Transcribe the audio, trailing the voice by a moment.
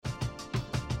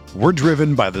We're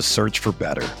driven by the search for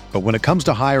better. But when it comes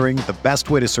to hiring, the best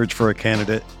way to search for a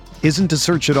candidate isn't to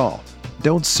search at all.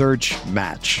 Don't search,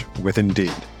 match with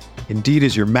Indeed. Indeed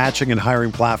is your matching and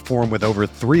hiring platform with over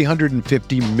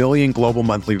 350 million global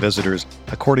monthly visitors,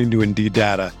 according to Indeed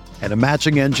data, and a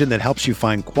matching engine that helps you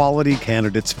find quality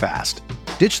candidates fast.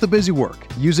 Ditch the busy work.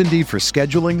 Use Indeed for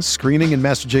scheduling, screening, and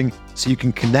messaging so you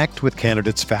can connect with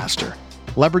candidates faster.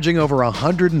 Leveraging over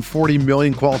 140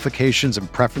 million qualifications and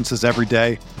preferences every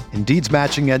day, Indeed's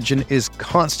matching engine is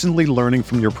constantly learning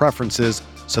from your preferences,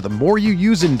 so the more you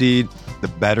use Indeed, the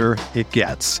better it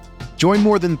gets. Join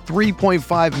more than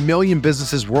 3.5 million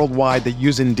businesses worldwide that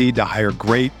use Indeed to hire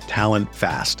great talent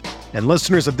fast. And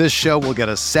listeners of this show will get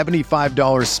a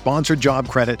 $75 sponsored job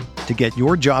credit to get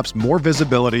your jobs more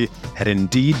visibility at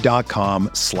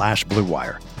Indeed.com/Blue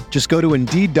Wire. Just go to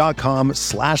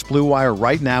Indeed.com/Blue Wire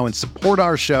right now and support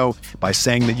our show by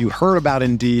saying that you heard about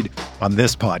Indeed on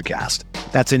this podcast.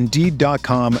 That's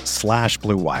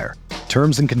Indeed.com/Blue Wire.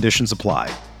 Terms and conditions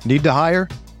apply. Need to hire?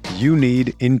 You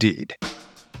need Indeed.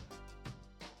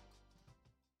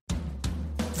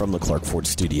 From the Clark Ford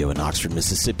Studio in Oxford,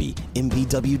 Mississippi,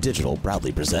 MVW Digital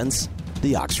proudly presents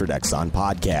the Oxford Exxon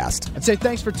Podcast. I'd say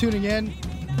thanks for tuning in,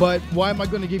 but why am I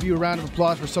going to give you a round of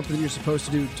applause for something you're supposed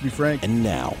to do, to be frank? And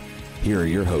now, here are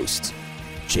your hosts,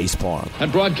 Chase Parham.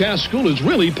 That broadcast school has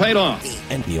really paid off.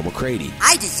 And Neil McCready.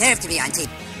 I deserve to be on TV.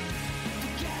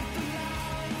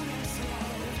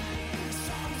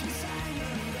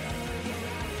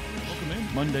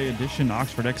 Monday edition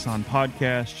Oxford Exxon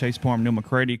Podcast. Chase Parham, Neil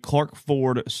McCready, Clark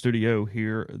Ford Studio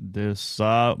here this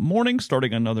morning,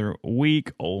 starting another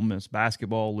week. Ole Miss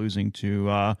basketball losing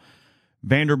to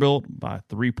Vanderbilt by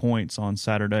 3 points on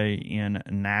Saturday in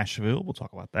Nashville. We'll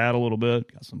talk about that a little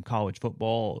bit. Got some college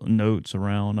football notes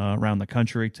around the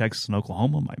country. Texas and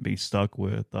Oklahoma might be stuck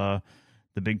with the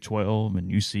Big 12 and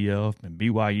UCF and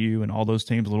BYU and all those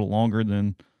teams a little longer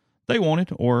than they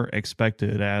wanted or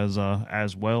expected as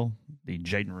well. The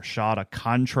Jaden Rashada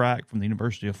contract from the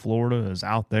University of Florida is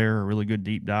out there. A really good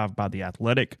deep dive by The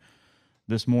Athletic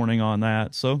this morning on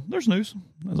that. So there's news,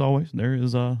 as always.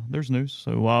 There's news.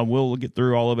 So we'll get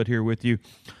through all of it here with you.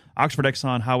 Oxford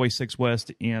Exxon, Highway 6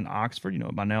 West in Oxford. You know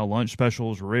by now, lunch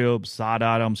specials, ribs, side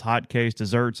items, hot cakes,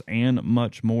 desserts, and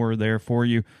much more there for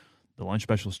you. The lunch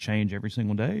specials change every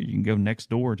single day. You can go next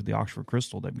door to the Oxford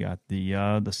Crystal. They've got the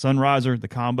Sunriser, the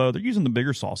combo. They're using the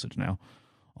bigger sausage now.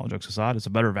 All jokes aside, it's a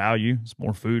better value. It's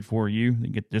more food for you. You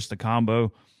can get just the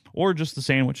combo or just the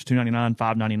sandwich, $2.99,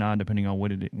 $5.99, depending on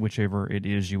whichever it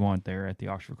is you want there at the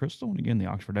Oxford Crystal. And again, the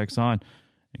Oxford Exxon,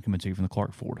 and coming to you from the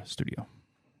Clark Ford Studio.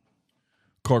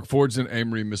 Clark Ford's in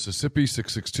Amory, Mississippi.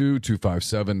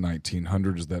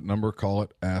 662-257-1900 is that number. Call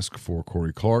it. Ask for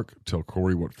Corey Clark. Tell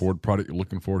Corey what Ford product you're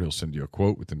looking for. He'll send you a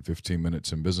quote within 15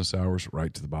 minutes in business hours,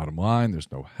 right to the bottom line. There's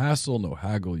no hassle, no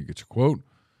haggle. You get your quote.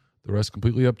 The rest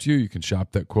completely up to you. You can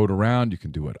shop that quote around. You can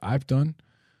do what I've done,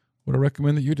 what I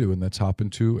recommend that you do, and that's hop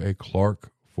into a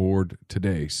Clark Ford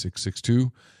today.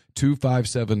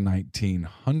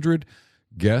 662-257-1900.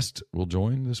 Guest will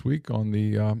join this week on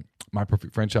the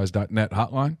MyPerfectFranchise.net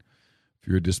hotline. If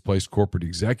you're a displaced corporate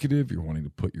executive, you're wanting to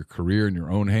put your career in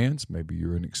your own hands, maybe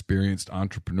you're an experienced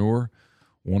entrepreneur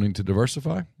wanting to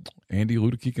diversify, Andy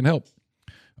Ludicky can help.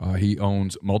 He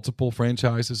owns multiple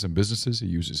franchises and businesses. He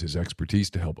uses his expertise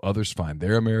to help others find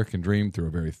their American dream through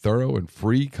a very thorough and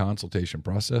free consultation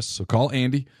process. So call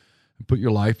Andy and put your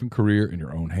life and career in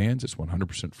your own hands. It's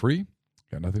 100% free.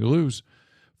 Got nothing to lose.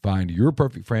 Find your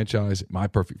perfect franchise at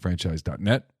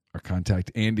myperfectfranchise.net or contact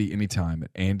Andy anytime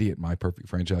at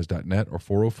andy@myperfectfranchise.net or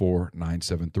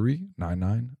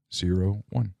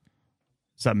 404-973-9901.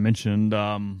 As I mentioned,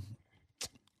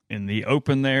 in the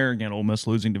open there, again, Ole Miss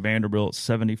losing to Vanderbilt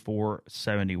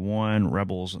 74-71.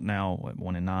 Rebels now at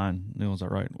 1-9. Neil, is that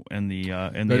right? And the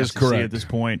is SEC correct. at this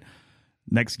point.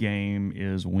 Next game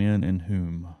is when and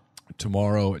whom?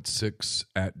 Tomorrow at 6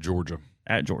 at Georgia.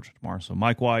 At Georgia tomorrow. So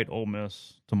Mike White, Ole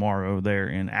Miss tomorrow there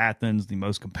in Athens. The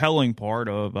most compelling part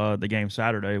of the game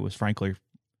Saturday was frankly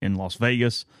in Las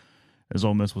Vegas, as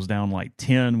Ole Miss was down like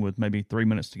 10 with maybe 3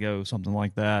 minutes to go, something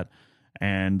like that.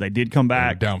 And they did come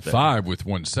back. Down 5 with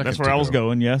 1 second. That's where I was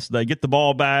going, yes. They get the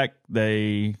ball back.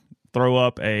 They throw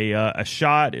up a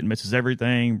shot. It misses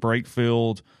everything.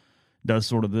 Brakefield does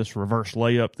sort of this reverse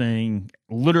layup thing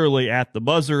literally at the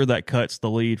buzzer that cuts the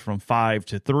lead from 5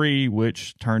 to 3,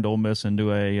 which turned Ole Miss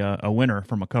into a winner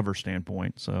from a cover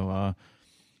standpoint. So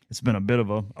it's been a bit of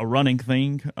a running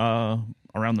thing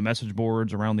around the message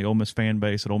boards, around the Ole Miss fan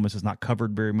base, that Ole Miss has not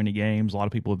covered very many games. A lot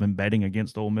of people have been betting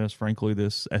against Ole Miss, frankly,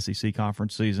 this SEC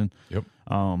conference season. Yep.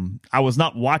 I was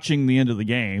not watching the end of the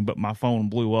game, but my phone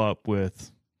blew up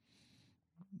with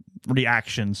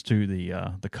reactions to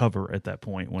the cover at that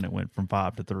point when it went from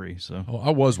 5-3. So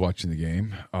I was watching the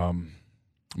game.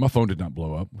 My phone did not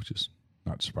blow up, which is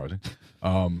not surprising.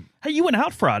 Hey, you went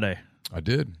out Friday. I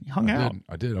did. You hung out.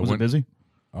 I did. Was it busy?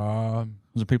 Was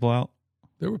there people out?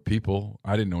 There were people.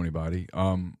 I didn't know anybody.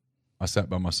 I sat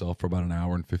by myself for about an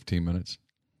hour and 15 minutes.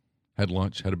 Had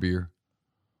lunch, had a beer,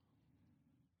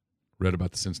 read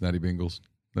about the Cincinnati Bengals,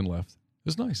 then left. It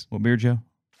was nice. What beer, Joe?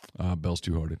 Bell's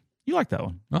Two Hearted. You like that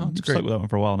one? Oh, it's You've great. stuck with that one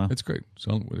for a while now. It's great.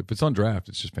 So if it's on draft,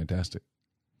 it's just fantastic.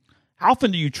 How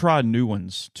often do you try new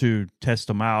ones to test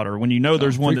them out, or when you know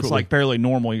there's one that's like fairly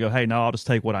normal, you go, "Hey, no, I'll just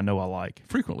take what I know I like."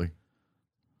 Frequently.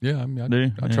 Yeah, I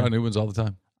mean, I try new ones all the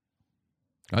time.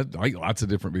 I like lots of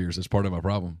different beers. That's part of my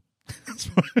problem.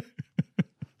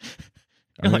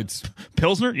 I mean, it's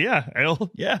Pilsner, yeah,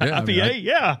 ale, yeah,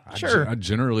 IPA, sure. I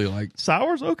generally like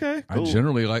sours. Okay, cool. I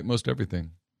generally like most everything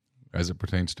as it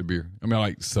pertains to beer. I mean, I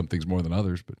like some things more than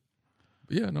others, but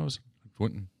yeah, no, I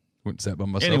went and sat by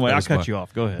myself. Anyway, I cut you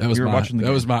off. Go ahead. That was watching the that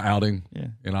game. was my outing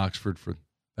in Oxford for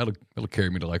that'll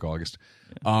carry me to like August.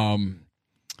 Yeah.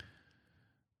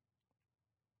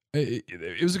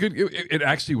 It was a good. It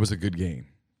actually was a good game.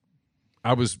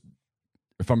 I was.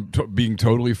 If I'm being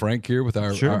totally frank here with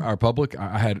our public,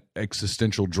 I had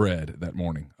existential dread that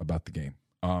morning about the game.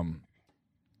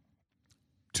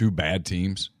 Two bad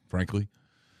teams, frankly.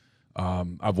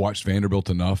 I've watched Vanderbilt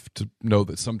enough to know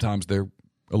that sometimes they're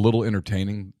a little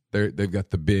entertaining. They've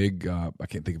got the big, I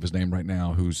can't think of his name right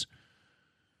now, who's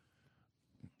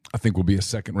I think will be a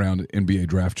second-round NBA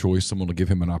draft choice. Someone will give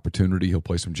him an opportunity. He'll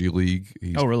play some G League.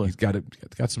 Really? He's got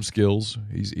some skills.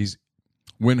 He's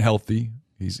when healthy.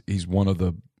 He's one of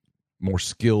the more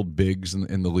skilled bigs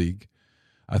in the league.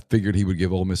 I figured he would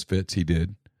give Ole Miss fits. He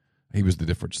did. He was the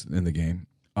difference in the game.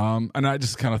 And I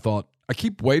just kind of thought, I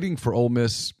keep waiting for Ole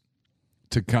Miss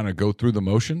to kind of go through the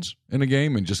motions in a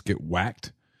game and just get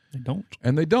whacked. They don't.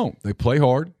 And they don't. They play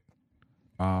hard.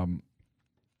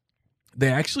 They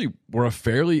actually were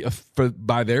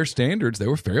by their standards, they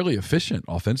were fairly efficient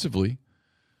offensively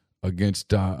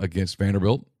against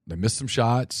Vanderbilt. They missed some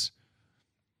shots.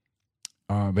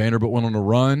 Vanderbilt went on a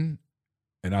run,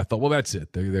 and I thought, well, that's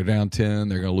it. They're down 10.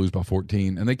 They're going to lose by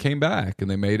 14. And they came back,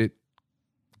 and they made it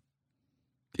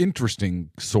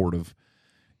interesting, sort of,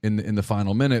 in the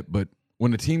final minute. But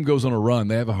when a team goes on a run,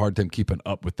 they have a hard time keeping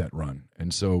up with that run.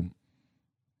 And so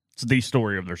it's the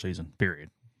story of their season, period.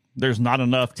 There's not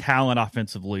enough talent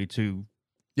offensively to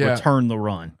return the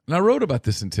run. And I wrote about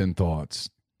this in 10 Thoughts.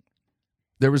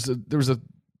 There's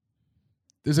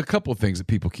a couple of things that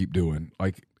people keep doing,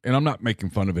 like, and I'm not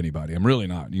making fun of anybody. I'm really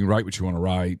not. You write what you want to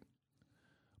write.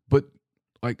 But,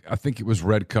 like, I think it was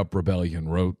Red Cup Rebellion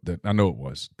wrote that. I know it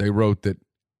was. They wrote that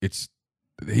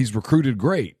he's recruited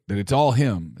great, that it's all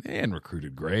him. And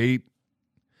recruited great.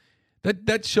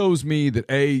 That shows me that,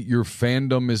 A, your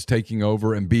fandom is taking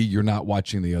over, and B, you're not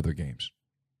watching the other games.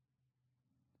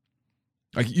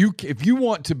 Like, if you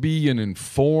want to be an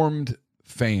informed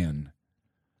fan,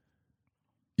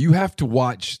 you have to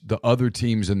watch the other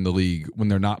teams in the league when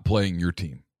they're not playing your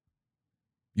team.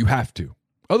 You have to.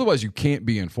 Otherwise, you can't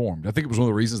be informed. I think it was one of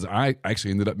the reasons that I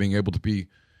actually ended up being able to be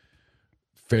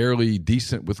fairly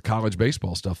decent with college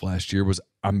baseball stuff last year was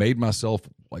I made myself,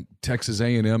 like Texas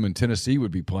A&M and Tennessee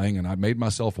would be playing, and I made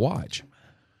myself watch.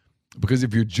 Because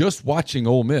if you're just watching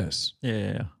Ole Miss,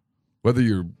 whether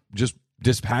you're just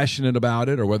dispassionate about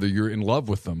it or whether you're in love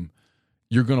with them,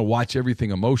 you're going to watch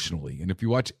everything emotionally. And if you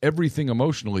watch everything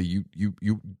emotionally,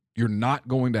 you're not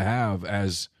going to have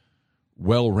as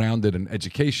well-rounded an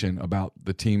education about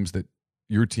the teams that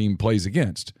your team plays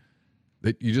against.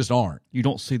 That you just aren't. You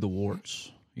don't see the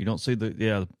warts. You don't see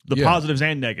the positives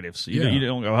and negatives. You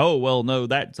don't go, oh, well, no,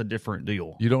 that's a different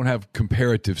deal. You don't have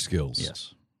comparative skills.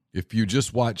 Yes. If you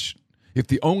just watch, if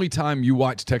the only time you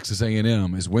watch Texas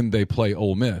A&M is when they play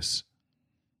Ole Miss,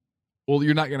 well,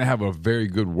 you're not going to have a very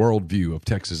good worldview of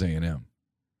Texas A&M.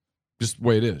 Just the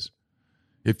way it is.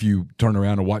 If you turn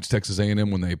around and watch Texas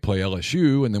A&M when they play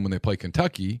LSU and then when they play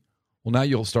Kentucky, well, now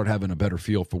you'll start having a better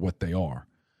feel for what they are.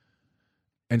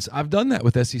 And so I've done that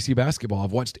with SEC basketball.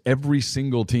 I've watched every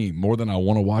single team more than I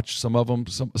want to watch some of them.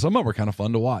 Some of them are kind of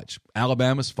fun to watch.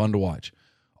 Alabama's fun to watch.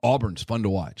 Auburn's fun to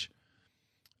watch.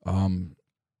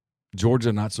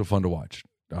 Georgia, not so fun to watch.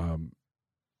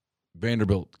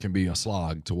 Vanderbilt can be a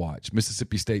slog to watch.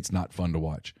 Mississippi State's not fun to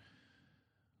watch.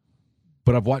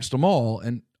 But I've watched them all,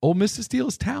 and Ole Miss still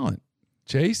is talent.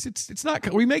 Chase, it's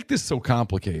not. We make this so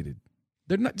complicated.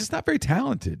 They're not very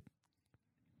talented.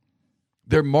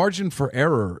 Their margin for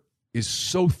error is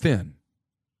so thin.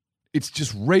 It's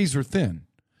just razor thin.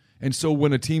 And so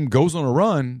when a team goes on a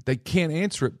run, they can't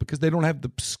answer it because they don't have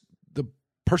the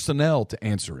personnel to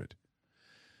answer it.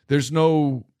 There's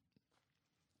no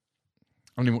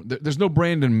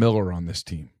Brandon Miller on this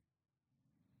team.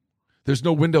 There's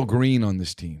no Wendell Green on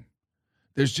this team.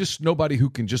 There's just nobody who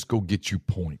can just go get you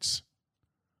points.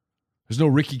 There's no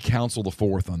Ricky Council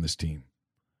IV on this team.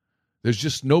 There's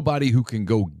just nobody who can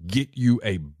go get you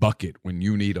a bucket when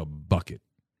you need a bucket.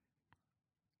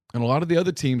 And a lot of the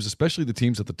other teams, especially the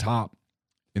teams at the top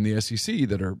in the SEC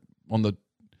that are on the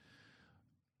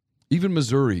 – even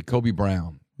Missouri, Kobe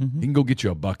Brown, he can go get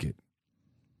you a bucket.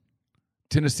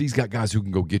 Tennessee's got guys who can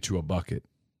go get you a bucket.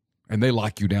 And they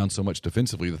lock you down so much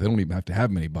defensively that they don't even have to have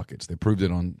many buckets. They proved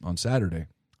it on Saturday.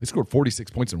 They scored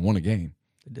 46 points and won a game.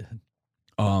 They did.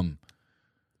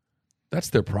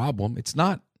 That's their problem. It's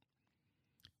not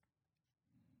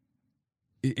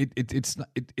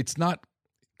it's not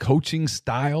coaching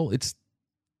style. It's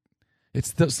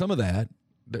some of that.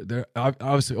 They're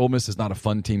obviously Ole Miss is not a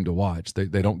fun team to watch.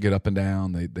 They don't get up and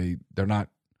down. They're not.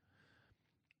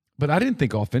 But I didn't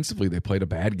think offensively they played a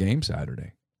bad game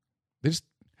Saturday. They just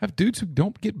have dudes who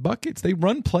don't get buckets. They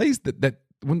run plays that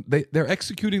when they're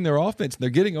executing their offense and they're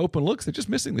getting open looks, they're just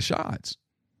missing the shots.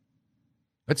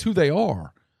 That's who they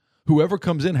are. Whoever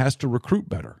comes in has to recruit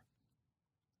better.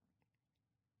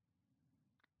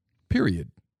 Period.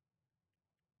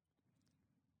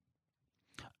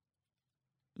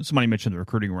 Somebody mentioned the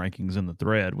recruiting rankings in the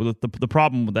thread. Well, the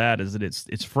problem with that is that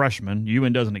it's freshmen.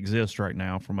 UN doesn't exist right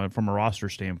now from a roster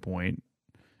standpoint.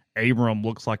 Abram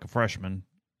looks like a freshman,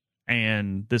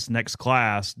 and this next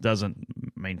class doesn't.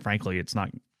 I mean, frankly, it's not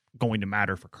going to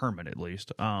matter for Kermit at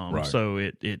least. Right. So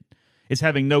it's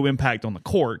having no impact on the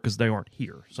court because they aren't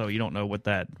here. So you don't know what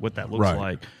that looks right.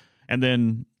 like. And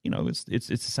then it's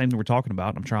the same thing we're talking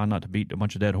about. I'm trying not to beat a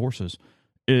bunch of dead horses.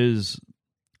 Is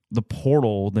the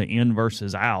portal, the in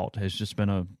versus out, has just been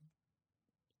a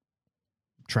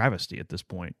travesty at this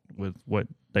point with what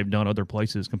they've done other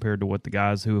places compared to what the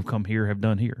guys who have come here have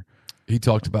done here. He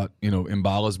talked about,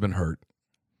 Mbala's been hurt.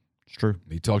 It's true.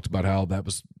 He talked about how that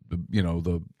was,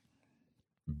 the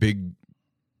big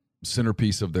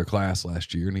centerpiece of their class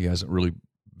last year, and he hasn't really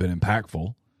been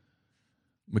impactful.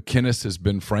 McKinnis has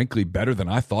been, frankly, better than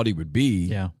I thought he would be.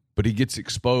 Yeah. But he gets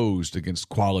exposed against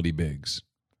quality bigs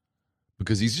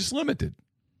because he's just limited.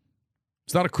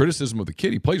 It's not a criticism of the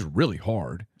kid. He plays really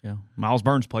hard. Yeah. Miles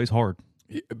Burns plays hard.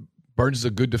 Burns is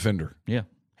a good defender. Yeah.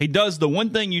 He does the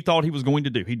one thing you thought he was going to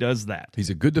do. He does that.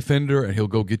 He's a good defender, and he'll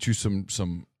go get you some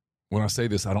when I say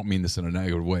this, I don't mean this in a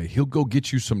negative way. He'll go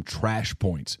get you some trash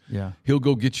points. Yeah. He'll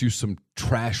go get you some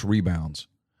trash rebounds.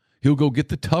 He'll go get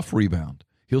the tough rebound.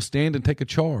 He'll stand and take a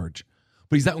charge.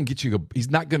 But he's not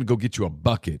going to go get you a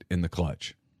bucket in the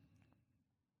clutch.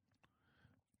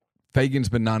 Fagan's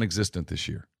been non-existent this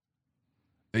year.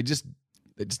 They just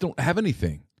don't have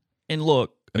anything. And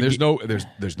look, and there's no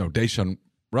Daeshun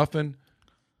Ruffin.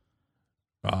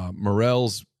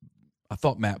 Morel's, I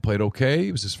thought Matt played okay.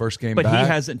 It was his first game back. But he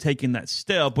hasn't taken that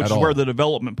step, which is where the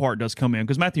development part does come in,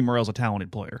 because Matthew Morel's a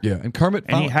talented player. Yeah, and Kermit,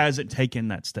 he hasn't taken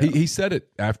that step. He said it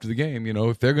after the game.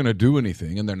 If they're going to do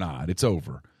anything, and they're not, it's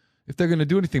over. If they're going to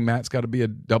do anything, Matt's got to be a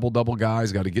double-double guy.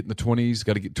 He's got to get in the 20s,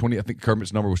 got to get 20. I think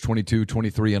Kermit's number was 22,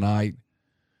 23 a night.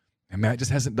 And Matt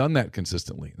just hasn't done that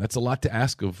consistently. That's a lot to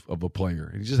ask of a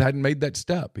player. He just hadn't made that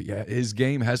step. His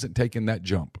game hasn't taken that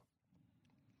jump.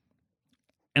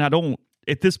 And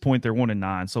at this point, they're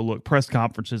 1-9. So, look, press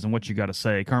conferences and what you got to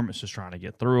say, Kermit's just trying to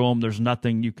get through them. There's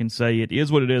nothing you can say. It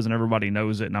is what it is, and everybody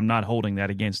knows it, and I'm not holding that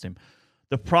against him.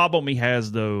 The problem he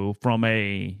has, though, from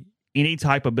any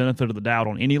type of benefit of the doubt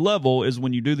on any level is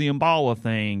when you do the Mbala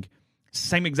thing,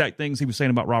 same exact things he was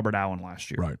saying about Robert Allen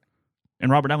last year. Right.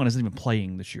 And Robert Allen isn't even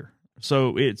playing this year.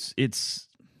 So it's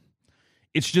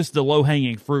just the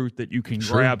low-hanging fruit that you can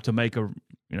grab to make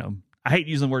I hate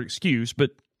using the word excuse, but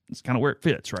it's kind of where it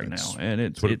fits right now. And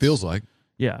it's what it feels like.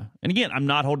 Yeah. And again, I'm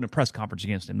not holding a press conference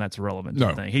against him. That's irrelevant to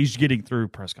the thing. He's getting through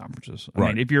press conferences.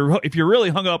 I mean, if you're really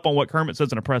hung up on what Kermit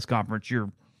says in a press conference,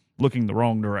 you're looking the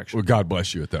wrong direction. Well, God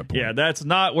bless you at that point. Yeah, that's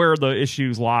not where the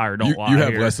issues lie or don't lie. You have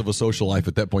here. less of a social life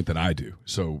at that point than I do.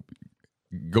 So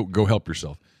go help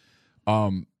yourself.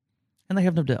 And they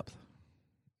have no depth.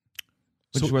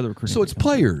 Which is where the recruiting. So it's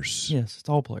players. Yes, it's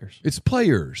all players. It's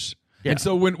players. Yeah. And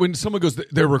so when someone goes,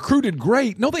 they're recruited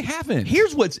great. No, they haven't.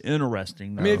 Here's what's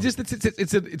interesting, though. I mean,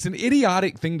 it's an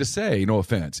idiotic thing to say. No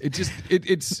offense.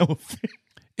 It's no offense.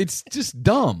 It's just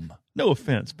dumb. No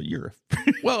offense, but you're.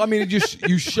 Well, I mean,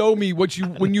 you show me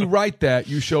when you write that,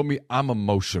 you show me I'm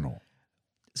emotional.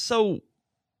 So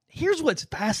here's what's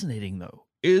fascinating, though,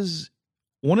 is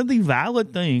one of the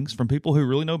valid things from people who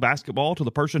really know basketball to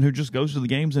the person who just goes to the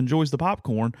games and enjoys the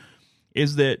popcorn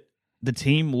is that the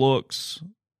team looks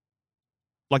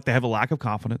like they have a lack of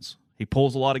confidence. He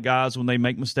pulls a lot of guys when they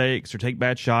make mistakes or take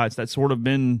bad shots. That's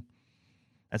been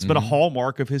a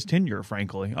hallmark of his tenure,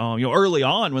 frankly. Early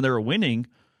on when they were winning,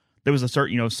 there was a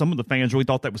certain, some of the fans really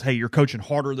thought that was, hey, you're coaching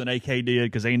harder than AK did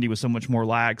because Andy was so much more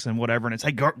lax and whatever. And it's,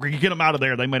 hey, get them out of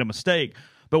there. They made a mistake.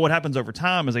 But what happens over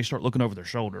time is they start looking over their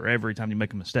shoulder every time you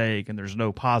make a mistake, and there's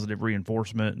no positive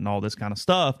reinforcement and all this kind of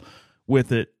stuff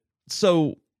with it.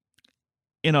 So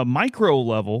in a micro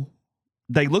level,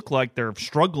 they look like they're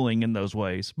struggling in those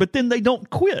ways, but then they don't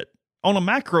quit on a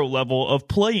macro level of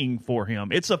playing for him.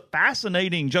 It's a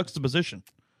fascinating juxtaposition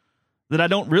that I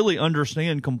don't really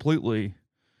understand completely.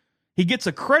 He gets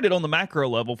a credit on the macro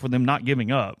level for them not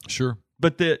giving up. Sure.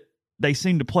 But that they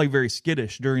seem to play very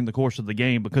skittish during the course of the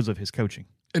game because of his coaching.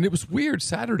 And it was weird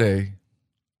Saturday.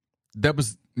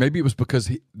 Maybe it was because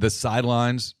the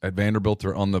sidelines at Vanderbilt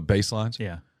are on the baselines.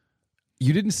 Yeah.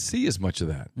 You didn't see as much of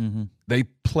that. Mm-hmm. They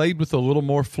played with a little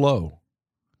more flow.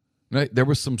 There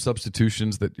were some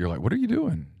substitutions that you're like, what are you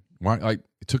doing? Why? Like,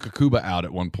 it took Akuba out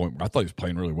at one point where I thought he was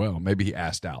playing really well. Maybe he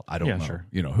asked out. I don't know. Sure.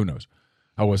 Who knows?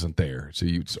 I wasn't there, so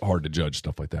it's hard to judge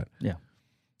stuff like that. Yeah.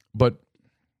 But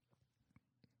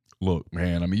look,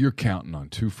 man, you're counting on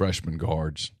two freshman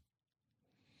guards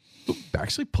who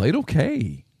actually played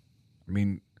okay.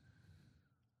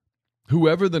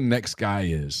 Whoever the next guy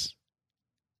is,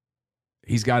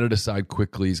 he's got to decide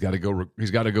quickly. He's got to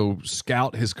go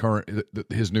scout his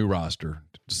new roster,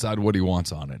 decide what he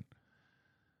wants on it.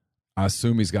 I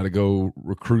assume he's got to go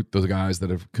recruit those guys that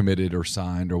have committed or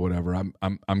signed or whatever.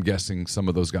 I'm guessing some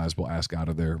of those guys will ask out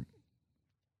of their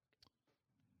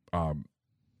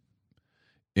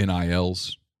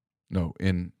NILs. No,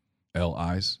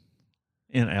 NLIs.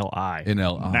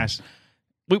 NLI.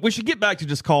 We should get back to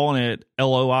just calling it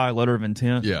LOI, letter of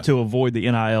intent, to avoid the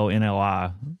NIL,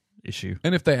 NLI issue.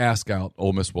 And if they ask out,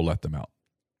 Ole Miss will let them out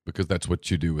because that's what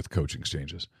you do with coaching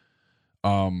exchanges.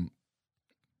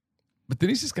 But then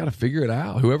he's just got to figure it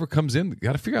out. Whoever comes in,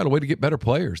 got to figure out a way to get better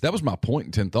players. That was my point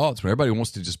in 10 Thoughts when everybody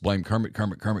wants to just blame Kermit.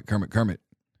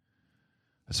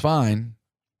 That's fine.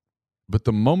 But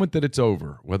the moment that it's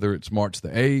over, whether it's March the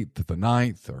 8th, the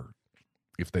 9th, or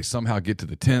if they somehow get to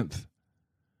the 10th.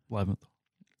 11th.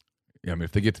 Yeah,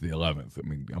 if they get to the 11th,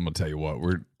 I'm going to tell you what,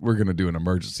 we're going to do an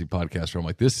emergency podcast where I'm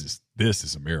like, this is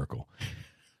a miracle.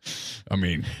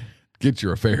 Get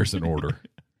your affairs in order.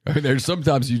 There's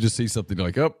sometimes you just see something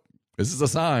like, oh, this is a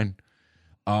sign.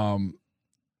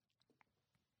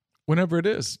 Whenever it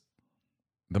is,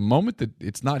 the moment that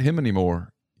it's not him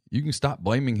anymore, you can stop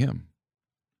blaming him.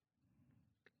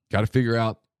 Got to figure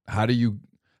out how do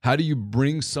you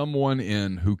bring someone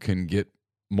in who can get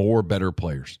more better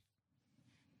players?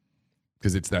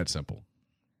 Because it's that simple.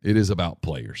 It is about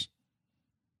players.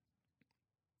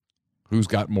 Who's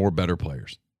got more better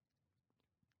players?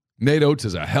 Nate Oates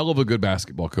is a hell of a good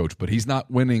basketball coach, but he's not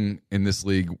winning in this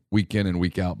league week in and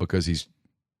week out because he's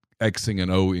Xing and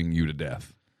O'ing you to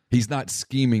death. He's not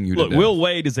scheming you to death. Will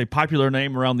Wade is a popular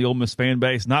name around the Ole Miss fan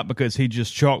base, not because he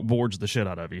just chalkboards the shit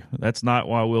out of you. That's not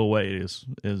why Will Wade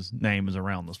his name is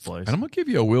around this place. And I'm going to give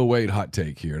you a Will Wade hot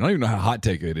take here. I don't even know how hot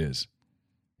take it is.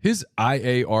 His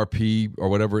IARP or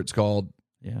whatever it's called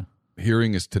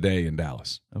hearing is today in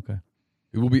Dallas. Okay.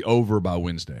 It will be over by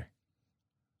Wednesday.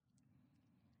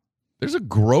 There's a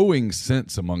growing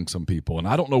sense among some people, and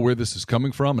I don't know where this is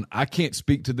coming from, and I can't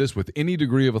speak to this with any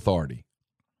degree of authority.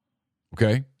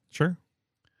 Okay? Sure.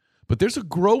 But there's a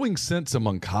growing sense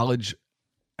among college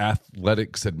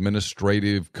athletics,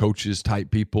 administrative, coaches type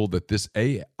people that this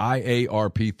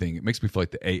IARP thing, it makes me feel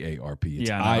like the AARP. It's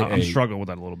I'm struggling with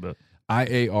that a little bit.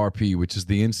 IARP, which is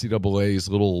the NCAA's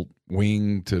little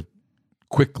wing to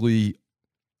quickly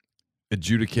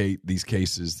adjudicate these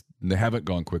cases, and they haven't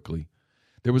gone quickly.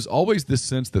 There was always this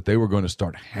sense that they were going to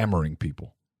start hammering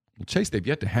people. Well, Chase, they've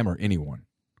yet to hammer anyone.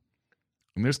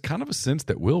 And there's kind of a sense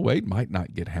that Will Wade might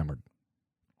not get hammered.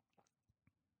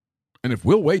 And if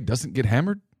Will Wade doesn't get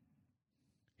hammered,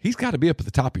 he's got to be up at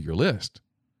the top of your list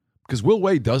because Will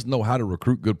Wade does know how to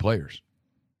recruit good players.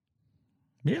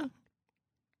 Yeah.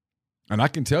 And I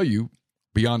can tell you,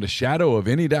 beyond a shadow of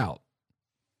any doubt,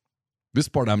 this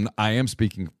part I am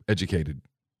speaking educated.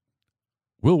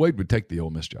 Will Wade would take the Ole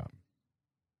Miss job.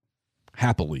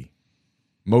 Happily.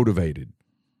 Motivated.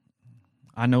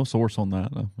 I know source on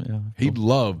that. Yeah. He'd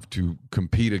love to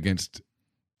compete against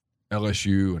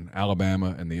LSU and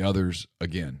Alabama and the others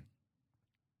again.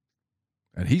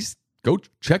 And go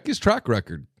check his track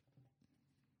record.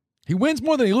 He wins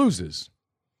more than he loses.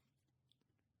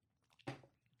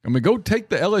 Go take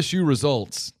the LSU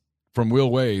results from Will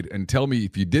Wade and tell me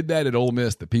if you did that at Ole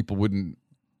Miss that people wouldn't.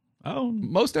 Oh,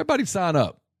 most everybody sign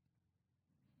up.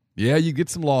 Yeah, you get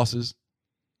some losses,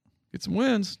 get some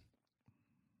wins.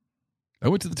 They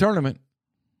went to the tournament.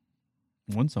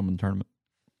 Won some in the tournament.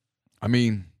 I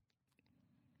mean,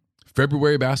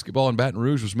 February basketball in Baton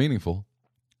Rouge was meaningful.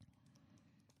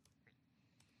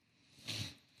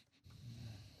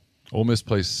 Ole Miss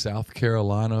plays South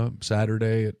Carolina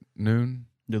Saturday at noon.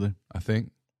 Do they? I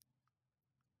think.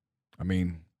 I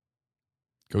mean,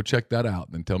 go check that out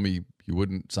and then tell me you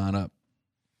wouldn't sign up.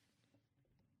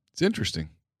 It's interesting.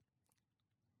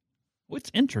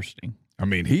 What's interesting? I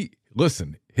mean,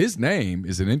 his name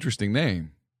is an interesting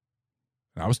name.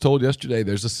 And I was told yesterday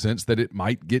there's a sense that it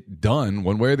might get done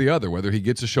one way or the other, whether he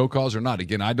gets a show cause or not.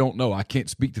 Again, I don't know. I can't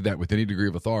speak to that with any degree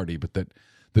of authority, but that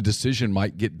the decision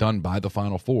might get done by the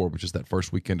Final Four, which is that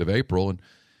first weekend of April. And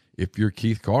if you're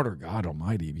Keith Carter, God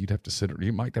almighty,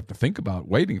 you might have to think about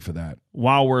waiting for that.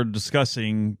 While we're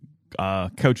discussing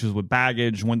coaches with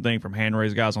baggage, one thing from Hand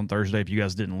Raised Guys on Thursday, if you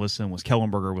guys didn't listen, was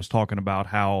Kellenberger was talking about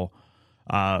how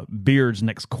Beard's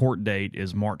next court date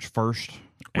is March 1st.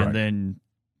 And Right. then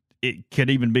it could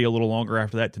even be a little longer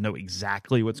after that to know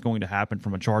exactly what's going to happen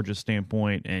from a charges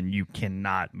standpoint, and you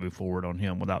cannot move forward on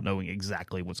him without knowing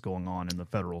exactly what's going on in the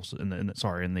federal in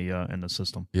the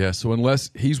system. Yeah, so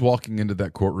unless he's walking into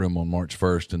that courtroom on March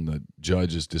 1st and the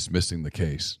judge is dismissing the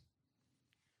case,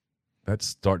 that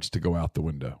starts to go out the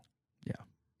window. Yeah.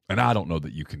 And I don't know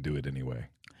that you can do it anyway.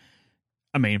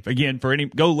 I mean, again,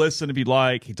 go listen if you'd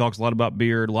like. He talks a lot about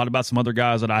Beard, a lot about some other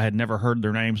guys that I had never heard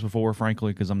their names before,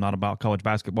 frankly, because I'm not a college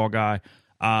basketball guy.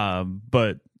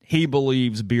 But he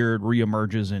believes Beard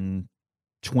reemerges in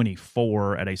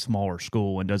 24 at a smaller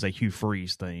school and does a Hugh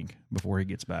Freeze thing before he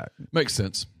gets back. Makes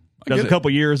sense. Does a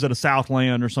couple years at a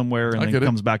Southland or somewhere and then get it.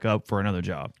 comes back up for another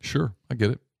job. Sure, I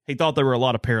get it. He thought there were a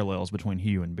lot of parallels between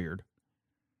Hugh and Beard.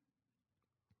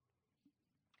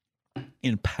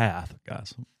 In path,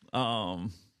 guys. I'm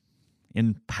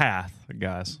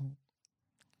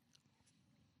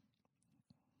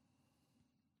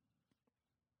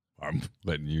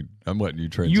letting you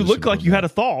transition. You look like from you that. had a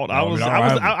thought. No,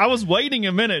 I was waiting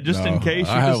a minute just in case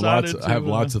you decided to. I have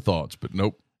lots of thoughts, but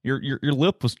nope. Your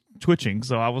lip was twitching,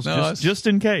 so I was just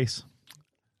in case.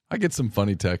 I get some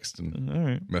funny text and All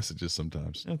right. messages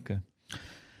sometimes. Okay.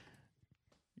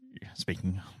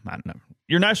 Speaking, I don't know.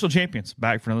 Your national champions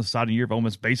back for another exciting year of Ole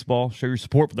Miss baseball. Show your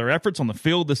support for their efforts on the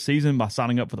field this season by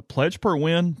signing up for the Pledge Per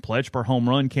Win, Pledge Per Home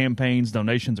Run campaigns.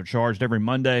 Donations are charged every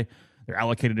Monday. They're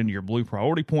allocated into your Blue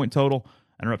Priority Point total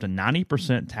and are up to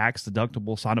 90% tax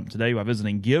deductible. Sign up today by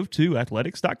visiting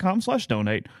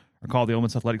give2athletics.com/donate or call the Ole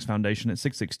Miss Athletics Foundation at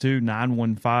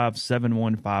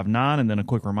 662-915-7159. And then a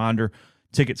quick reminder,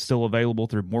 tickets still available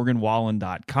through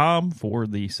morganwallen.com for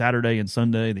the Saturday and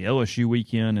Sunday, the LSU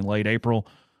weekend in late April.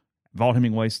 Vaught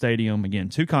Hemingway Stadium. Again,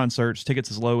 2 concerts.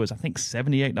 Tickets as low as, I think,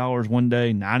 $78 one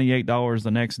day, $98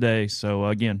 the next day. So,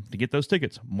 again, to get those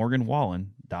tickets,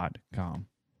 morganwallen.com.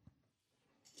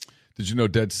 Did you know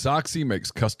Dead Soxy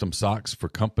makes custom socks for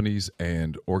companies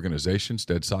and organizations?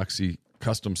 Dead Soxy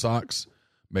custom socks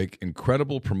make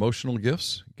incredible promotional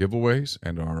gifts, giveaways,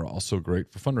 and are also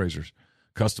great for fundraisers.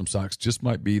 Custom socks just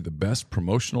might be the best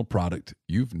promotional product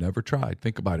you've never tried.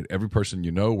 Think about it. Every person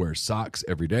you know wears socks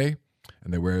every day,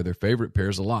 and they wear their favorite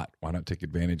pairs a lot. Why not take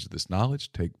advantage of this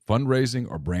knowledge? Take fundraising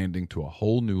or branding to a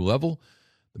whole new level.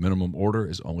 The minimum order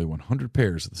is only 100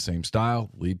 pairs of the same style.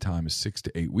 Lead time is 6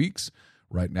 to 8 weeks.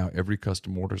 Right now, every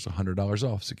custom order is $100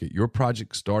 off. So get your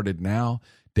project started now.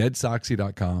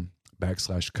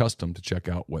 DeadSoxy.com/custom to check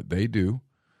out what they do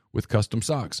with custom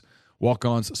socks.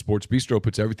 Walk-On's Sports Bistro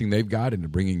puts everything they've got into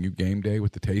bringing you game day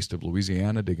with the taste of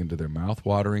Louisiana. Dig into their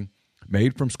mouth-watering,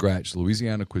 made-from-scratch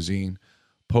Louisiana cuisine,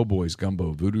 po' boys,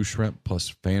 gumbo, voodoo shrimp, plus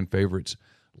fan favorites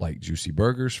like juicy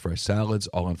burgers, fresh salads,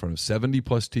 all in front of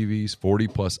 70-plus TVs,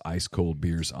 40-plus ice-cold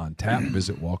beers on tap.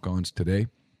 Visit Walk-On's today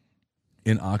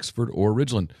in Oxford or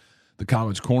Ridgeland. The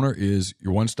College Corner is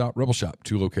your one-stop Rebel Shop.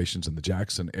 2 locations in the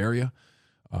Jackson area.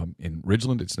 In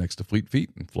Ridgeland, it's next to Fleet Feet.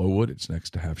 In Flowood, it's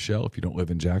next to Half Shell. If you don't live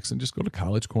in Jackson, just go to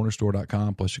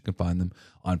collegecornerstore.com. Plus, you can find them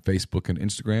on Facebook and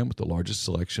Instagram with the largest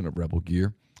selection of Rebel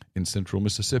gear in central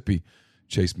Mississippi.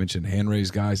 Chase mentioned Hand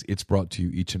Raised Guys. It's brought to you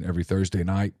each and every Thursday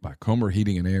night by Comer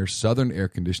Heating and Air, Southern Air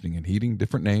Conditioning and Heating.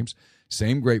 Different names,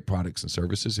 same great products and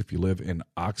services. If you live in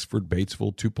Oxford,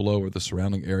 Batesville, Tupelo, or the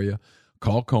surrounding area,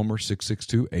 call Comer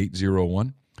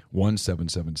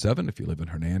 662-801-1777. If you live in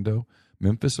Hernando,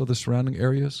 Memphis, or the surrounding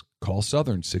areas, call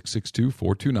Southern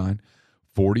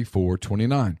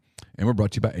 662-429-4429. And we're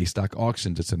brought to you by A-Stock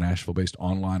Auctions. It's a Nashville-based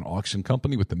online auction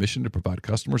company with the mission to provide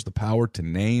customers the power to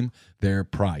name their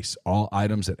price. All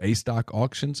items at A-Stock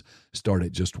Auctions start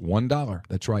at just $1.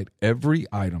 That's right. Every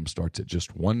item starts at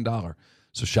just $1.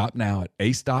 So shop now at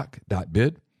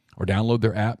astock.bid. Or download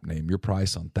their app, name your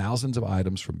price on thousands of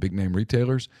items from big-name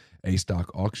retailers. A-Stock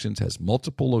Auctions has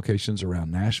multiple locations around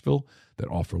Nashville that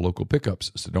offer local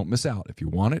pickups, so don't miss out. If you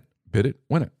want it, bid it,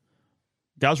 win it.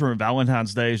 Guys, remember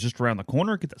Valentine's Day is just around the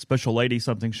corner. Get that special lady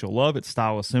something she'll love at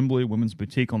Style Assembly, women's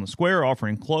boutique on the square,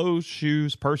 offering clothes,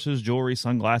 shoes, purses, jewelry,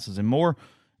 sunglasses, and more.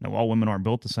 Now, all women aren't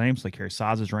built the same, so they carry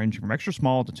sizes ranging from extra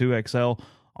small to 2XL.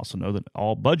 Also know that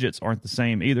all budgets aren't the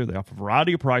same either. They offer a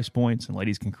variety of price points, and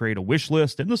ladies can create a wish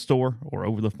list in the store or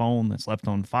over the phone that's left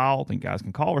on file. Then guys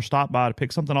can call or stop by to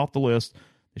pick something off the list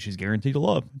that she's guaranteed to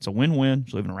love. It's a win-win.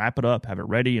 She'll even wrap it up, have it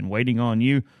ready and waiting on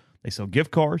you. They sell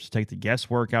gift cards to take the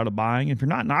guesswork out of buying. If you're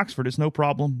not in Oxford, it's no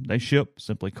problem. They ship.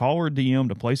 Simply call or DM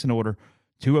to place an order.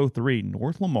 203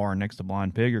 North Lamar next to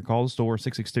Blind Pig, or call the store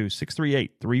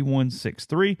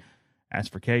 662-638-3163.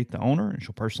 Ask for Kate, the owner, and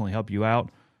she'll personally help you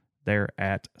out there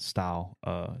at Style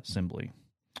Assembly.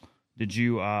 Did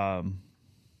you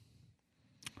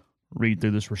read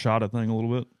through this Rashada thing a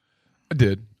little bit? I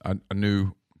did. I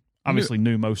knew. Obviously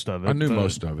knew most of it. I knew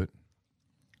most of it.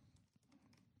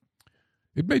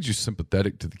 It made you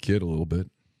sympathetic to the kid a little bit.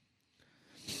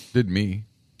 Did me.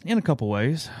 In a couple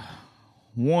ways.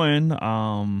 One,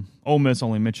 Ole Miss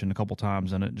only mentioned a couple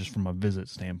times in it just from a visit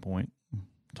standpoint,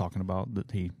 talking about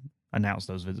that he announced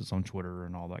those visits on Twitter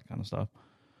and all that kind of stuff.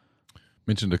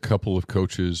 Mentioned a couple of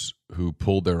coaches who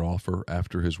pulled their offer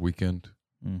after his weekend.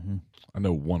 Mm-hmm. I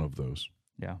know one of those.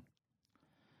 Yeah.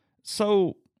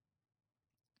 So,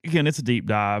 again, it's a deep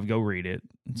dive. Go read it.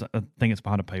 I think it's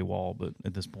behind a paywall, but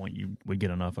at this point, we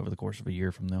get enough over the course of a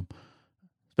year from them,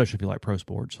 especially if you like pro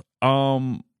sports.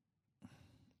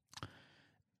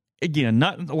 Again,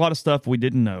 not a lot of stuff we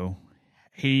didn't know.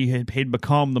 He'd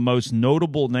become the most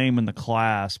notable name in the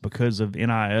class because of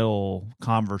NIL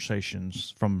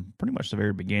conversations from pretty much the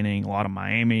very beginning. A lot of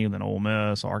Miami, then Ole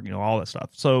Miss, all that stuff.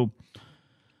 So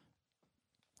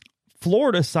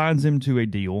Florida signs him to a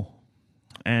deal,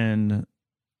 and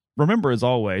remember, as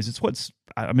always,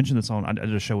 I mentioned this I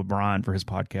did a show with Brian for his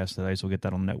podcast today, so we'll get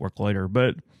that on the network later.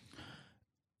 But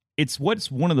it's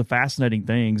what's one of the fascinating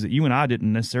things that you and I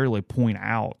didn't necessarily point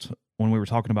out when we were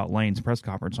talking about Lane's press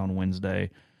conference on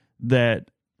Wednesday, that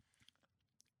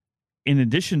in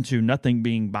addition to nothing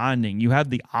being binding, you have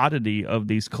the oddity of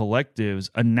these collectives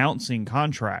announcing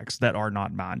contracts that are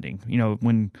not binding. You know,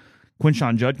 when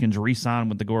Quinshon Judkins re-signed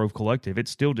with the Grove Collective, it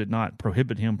still did not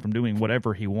prohibit him from doing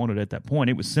whatever he wanted at that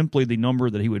point. It was simply the number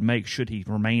that he would make should he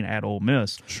remain at Ole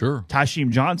Miss. Sure.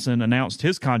 Tysheem Johnson announced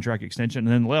his contract extension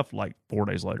and then left like 4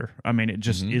 days later. I mean, it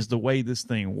just is the way this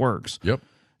thing works. Yep.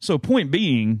 So point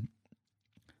being,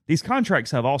 these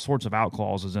contracts have all sorts of out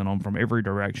clauses in them from every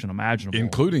direction imaginable.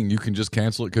 Including you can just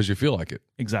cancel it because you feel like it.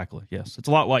 Exactly, yes. It's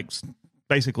a lot like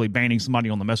basically banning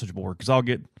somebody on the message board, because I'll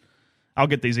get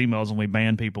these emails when we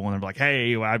ban people and they're like,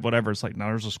 hey, whatever. It's like, no,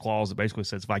 there's this clause that basically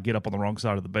says if I get up on the wrong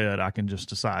side of the bed, I can just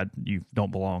decide you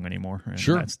don't belong anymore. And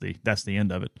sure. That's the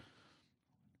end of it.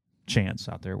 Chance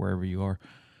out there, wherever you are.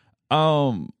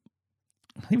 I think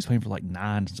he was paying for like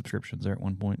 9 subscriptions there at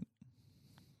one point,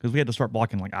 because we had to start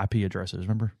blocking like IP addresses,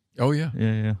 remember? Oh, yeah.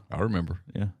 Yeah. I remember.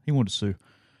 Yeah. He wanted to sue.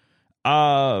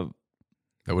 That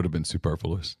would have been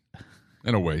superfluous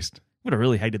and a waste. Would have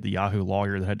really hated the Yahoo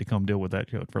lawyer that had to come deal with that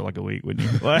for like a week, wouldn't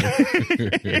you?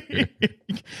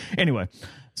 Anyway,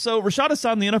 so Rashada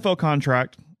signed the NFL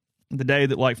contract the day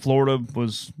that like Florida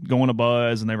was going to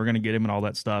buzz and they were going to get him and all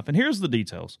that stuff. And here's the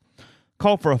details.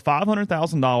 Called for a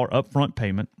 $500,000 upfront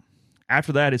payment.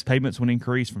 After that, his payments would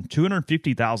increase from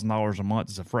 $250,000 a month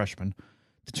as a freshman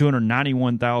to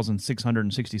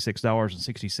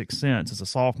 $291,666.66 as a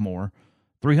sophomore,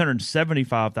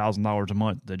 $375,000 a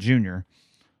month as a junior,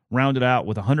 rounded out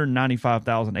with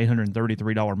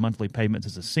 $195,833 monthly payments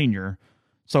as a senior,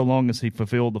 so long as he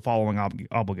fulfilled the following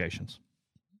obligations.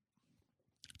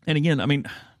 And again, I mean,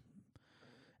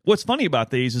 what's funny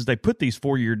about these is they put these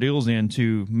 4-year deals in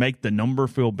to make the number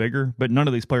feel bigger, but none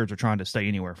of these players are trying to stay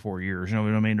anywhere 4 years. You know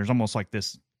what I mean? There's almost like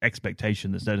this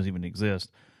expectation that doesn't even exist.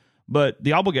 But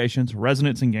the obligations,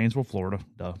 residence in Gainesville, Florida,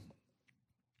 duh.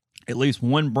 At least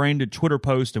one branded Twitter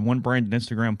post and one branded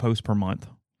Instagram post per month.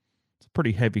 It's a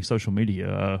pretty heavy social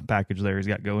media package there he's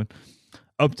got going.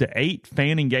 Up to 8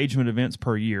 fan engagement events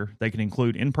per year. They can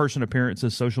include in-person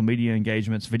appearances, social media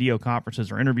engagements, video conferences,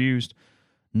 or interviews.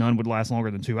 None would last longer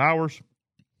than 2 hours.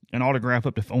 And autograph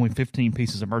up to only 15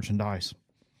 pieces of merchandise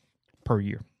per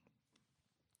year.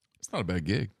 It's not a bad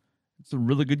gig. It's a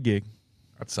really good gig.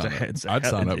 I'd sign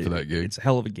up for that gig. It's a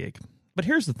hell of a gig. But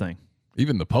here's the thing.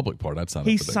 Even the public part, I'd sign up for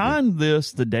that gig. He signed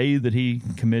this the day that he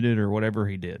committed or whatever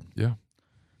he did. Yeah.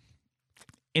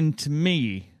 And to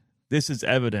me, this is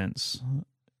evidence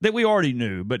that we already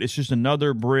knew, but it's just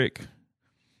another brick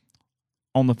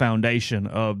on the foundation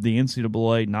of the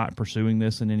NCAA not pursuing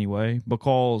this in any way,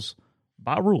 because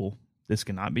by rule, this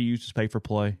cannot be used as pay for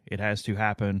play. It has to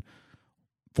happen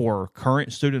for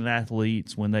current student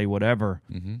athletes when they whatever.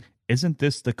 Mm-hmm. Isn't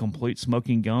this the complete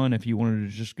smoking gun if you wanted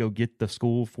to just go get the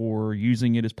school for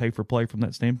using it as pay for play from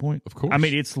that standpoint? Of course. I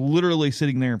mean, it's literally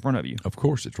sitting there in front of you. Of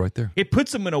course, it's right there. It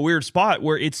puts them in a weird spot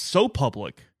where it's so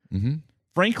public. Mm-hmm.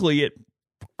 Frankly, it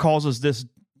causes this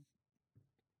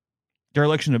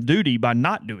dereliction of duty by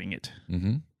not doing it.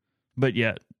 Mm-hmm. But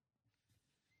yet,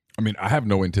 I mean, I have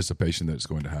no anticipation that it's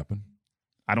going to happen.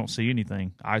 I don't see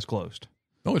anything. Eyes closed.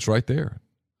 No, it's right there.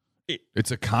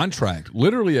 It's a contract,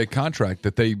 literally a contract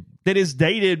that is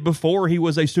dated before he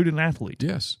was a student athlete.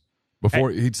 Yes. Before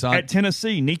he'd signed. At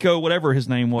Tennessee, Nico, whatever his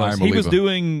name was, he was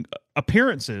doing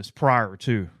appearances prior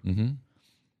to. Mm-hmm.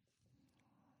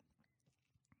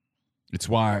 It's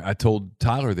why I told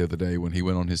Tyler the other day when he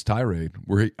went on his tirade,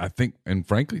 where I think, and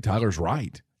frankly, Tyler's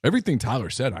right. Everything Tyler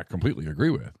said, I completely agree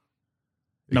with.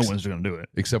 No one's going to do it.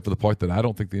 Except for the part that I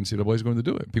don't think the NCAA is going to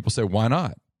do it. People say, why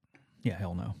not? Yeah,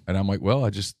 hell no. And I'm like, well,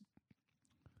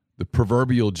 the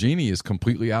proverbial genie is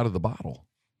completely out of the bottle.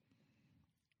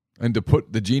 And to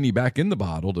put the genie back in the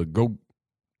bottle, to go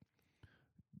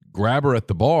grab her at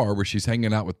the bar where she's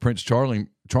hanging out with Prince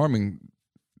Charming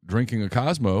drinking a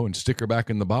Cosmo and stick her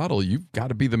back in the bottle, you've got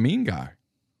to be the mean guy.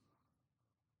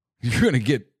 You're going to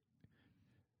get...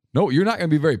 No, you're not going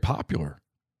to be very popular.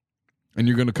 And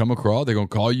you're going to come across, they're going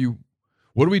to call you...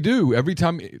 What do we do? Every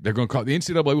time they're going to call... The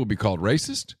NCAA will be called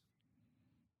racist.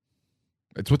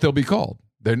 That's what they'll be called.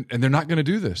 And they're not going to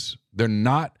do this. They're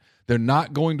not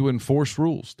going to enforce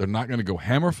rules. They're not going to go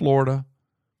hammer Florida.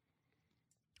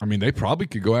 I mean, they probably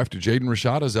could go after Jaden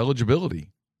Rashada's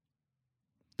eligibility.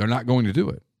 They're not going to do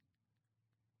it.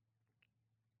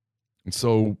 And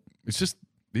so it's just,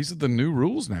 these are the new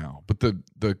rules now. But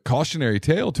the cautionary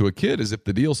tale to a kid is if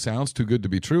the deal sounds too good to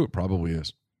be true, it probably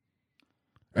is.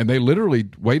 And they literally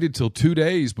waited till 2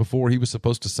 days before he was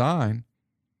supposed to sign,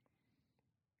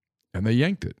 and they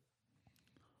yanked it.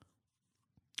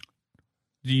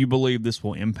 Do you believe this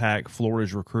will impact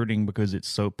Florida's recruiting because it's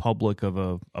so public of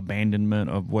a abandonment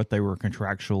of what they were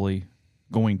contractually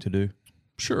going to do?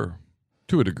 Sure,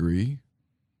 to a degree.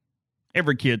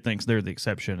 Every kid thinks they're the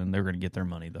exception, and they're going to get their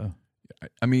money, though.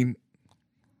 I mean,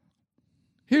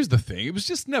 here's the thing. It was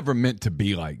just never meant to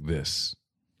be like this.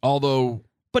 Although...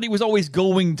 But it was always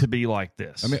going to be like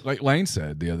this. I mean, like Lane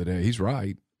said the other day, he's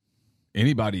right.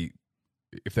 Anybody...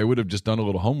 If they would have just done a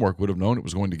little homework, would have known it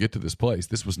was going to get to this place.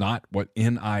 This was not what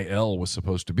NIL was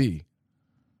supposed to be.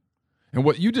 And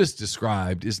what you just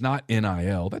described is not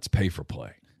NIL. That's pay for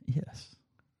play. Yes.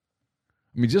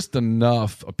 I mean, just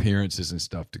enough appearances and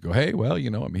stuff to go, hey, well, I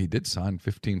mean, he did sign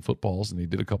 15 footballs and he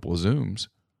did a couple of Zooms.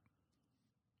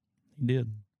 He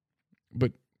did.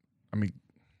 But, I mean.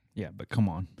 Yeah, but come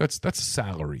on. That's a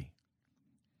salary.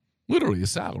 Literally a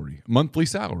salary. Monthly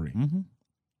salary. Mm-hmm.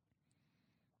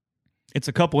 It's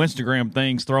a couple Instagram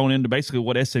things thrown into basically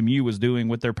what SMU was doing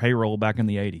with their payroll back in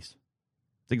the 80s. It's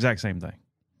the exact same thing.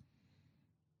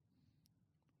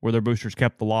 Where their boosters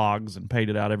kept the logs and paid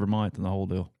it out every month and the whole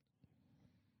deal.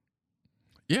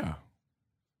 Yeah.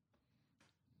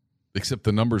 Except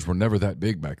the numbers were never that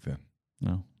big back then.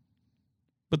 No.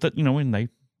 But that, when they,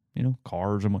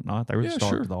 cars and whatnot, they were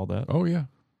starting with all that. Oh, yeah.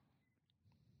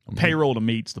 I mean, payroll to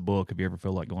meet's the book if you ever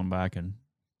feel like going back and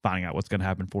finding out what's going to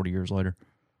happen 40 years later.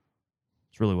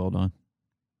 It's really well done.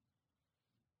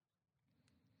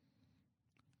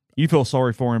 You feel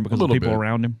sorry for him because of the people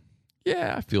around him?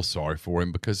 Yeah, I feel sorry for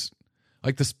him because,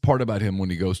 like this part about him when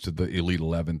he goes to the Elite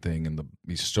 11 thing and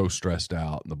he's so stressed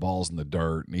out and the ball's in the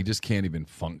dirt and he just can't even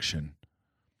function.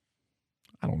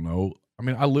 I don't know. I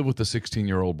mean, I live with a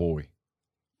 16-year-old boy.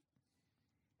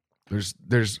 There's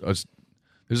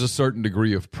a certain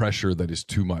degree of pressure that is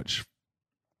too much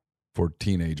for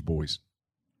teenage boys.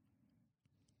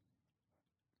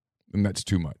 And that's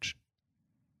too much.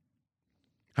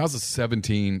 How's a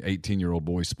 17, 18-year-old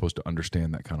boy supposed to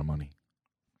understand that kind of money?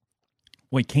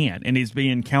 Well, he can't, and he's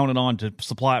being counted on to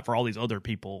supply it for all these other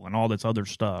people and all this other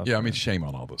stuff. Yeah, I mean, shame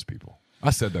on all those people.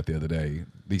 I said that the other day.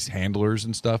 These handlers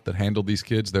and stuff that handle these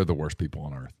kids, they're the worst people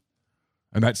on earth.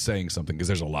 And that's saying something because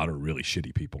there's a lot of really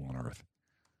shitty people on earth.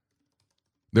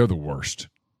 They're the worst.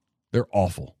 They're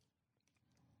awful.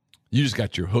 You just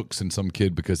got your hooks in some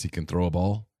kid because he can throw a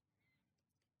ball.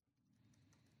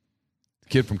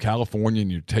 Kid from California and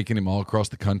you're taking him all across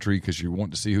the country because you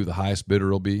want to see who the highest bidder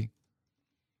will be.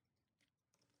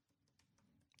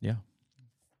 Yeah.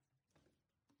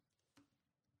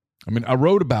 I mean, I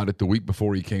wrote about it the week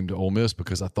before he came to Ole Miss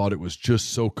because I thought it was just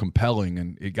so compelling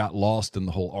and it got lost in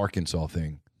the whole Arkansas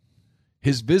thing.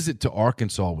 His visit to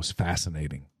Arkansas was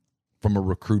fascinating from a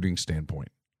recruiting standpoint.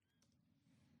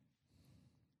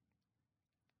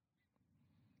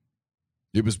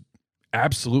 It was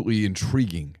absolutely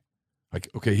intriguing. Like,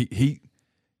 okay,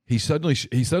 he suddenly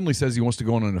says he wants to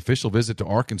go on an official visit to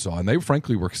Arkansas, and they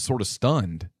frankly were sort of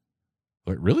stunned.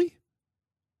 Like, really?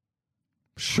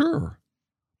 Sure.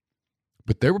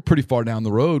 But they were pretty far down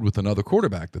the road with another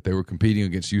quarterback that they were competing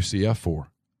against UCF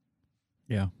for.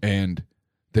 Yeah. And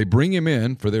they bring him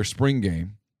in for their spring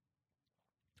game,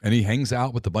 and he hangs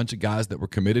out with a bunch of guys that were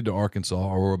committed to Arkansas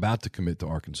or were about to commit to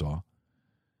Arkansas,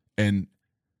 and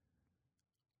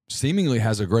seemingly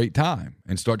has a great time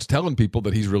and starts telling people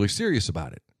that he's really serious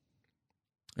about it.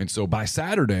 And so by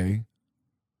Saturday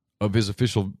of his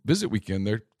official visit weekend,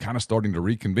 they're kind of starting to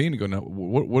reconvene and go, now,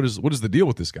 what is the deal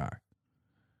with this guy?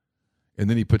 And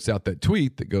then he puts out that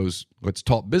tweet that goes, let's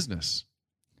talk business.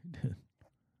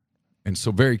 And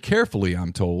so very carefully,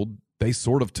 I'm told, they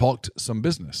sort of talked some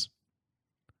business.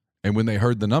 And when they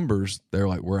heard the numbers, they're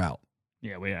like, we're out.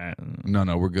 Yeah,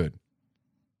 No, we're good.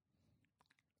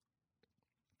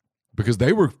 Because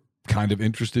they were kind of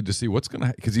interested to see what's going to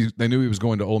happen. Because they knew he was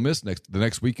going to Ole Miss the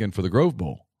next weekend for the Grove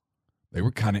Bowl. They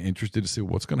were kind of interested to see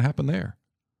what's going to happen there.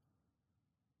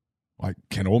 Like,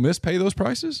 can Ole Miss pay those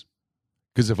prices?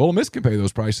 Because if Ole Miss can pay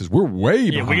those prices, we're way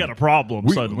behind. Yeah, we got a problem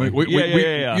suddenly.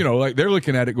 Yeah. You know, like they're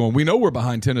looking at it going, we know we're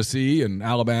behind Tennessee and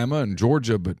Alabama and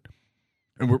Georgia,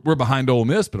 and we're behind Ole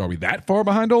Miss, but are we that far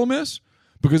behind Ole Miss?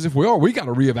 Because if we are, we got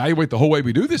to reevaluate the whole way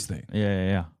we do this thing.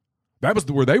 Yeah. That was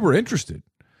where they were interested.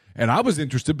 And I was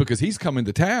interested because he's coming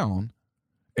to town.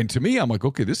 And to me, I'm like,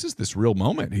 okay, this is this real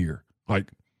moment here.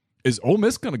 Like, is Ole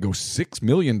Miss going to go $6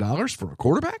 million for a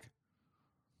quarterback?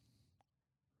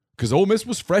 Because Ole Miss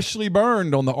was freshly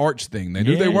burned on the Arch thing. They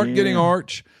knew they weren't getting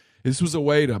Arch. This was a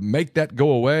way to make that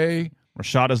go away.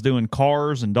 Rashada's doing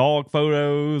cars and dog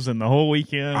photos and the whole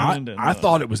weekend. I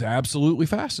thought it was absolutely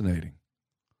fascinating.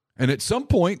 And at some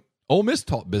point, Ole Miss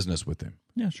talked business with him.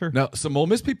 Yeah, sure. Now, some Ole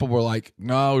Miss people were like,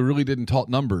 no, we really didn't talk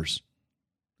numbers.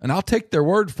 And I'll take their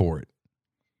word for it.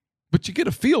 But you get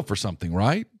a feel for something,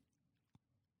 right?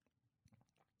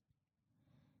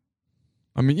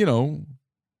 I mean, you know,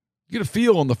 you get a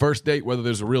feel on the first date whether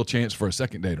there's a real chance for a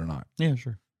second date or not. Yeah,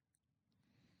 sure.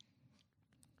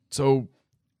 So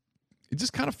it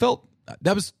just kind of felt,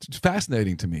 that was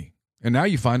fascinating to me. And now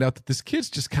you find out that this kid's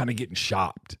just kind of getting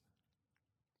shopped.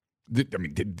 He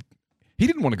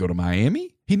didn't want to go to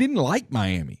Miami. He didn't like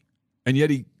Miami. And yet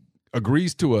he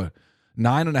agrees to a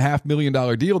 $9.5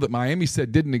 million deal that Miami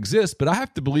said didn't exist. But I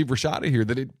have to believe Rashada here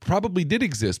that it probably did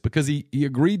exist because he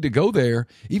agreed to go there,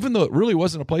 even though it really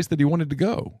wasn't a place that he wanted to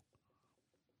go.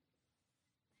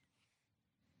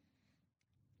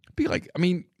 Be like, I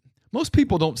mean, most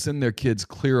people don't send their kids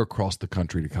clear across the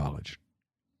country to college.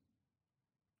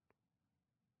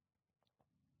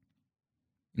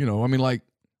 You know, I mean, like,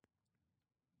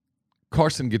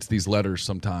 Carson gets these letters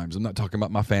sometimes. I'm not talking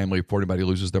about my family before anybody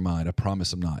loses their mind. I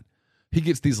promise I'm not. He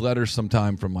gets these letters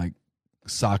sometime from like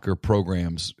soccer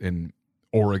programs in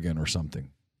Oregon or something.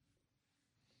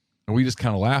 And we just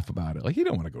kind of laugh about it. Like, he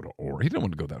don't want to go to Oregon. He don't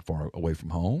want to go that far away from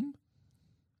home.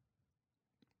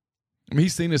 I mean,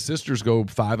 he's seen his sisters go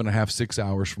 5.5, 6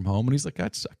 hours from home, and he's like, I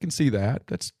can see that.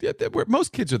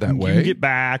 Most kids are that way. You can get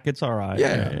back. It's all right.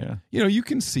 Yeah. You know, you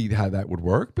can see how that would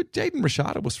work. But Jaden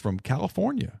Rashada was from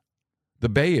California, the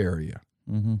Bay Area.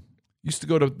 Mm-hmm. Used to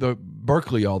go to the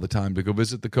Berkeley all the time to go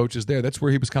visit the coaches there. That's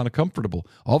where he was kind of comfortable.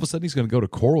 All of a sudden, he's going to go to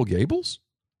Coral Gables?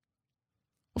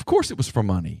 Of course it was for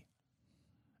money.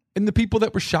 And the people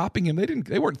that were shopping him,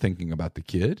 they weren't thinking about the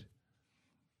kid.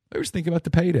 They were just thinking about the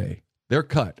payday. Their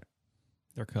cut.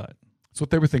 They're cut. That's what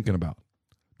they were thinking about.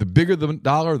 The bigger the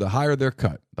dollar, the higher their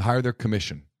cut, the higher their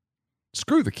commission.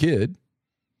 Screw the kid.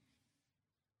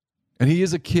 And he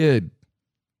is a kid.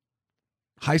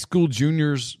 High school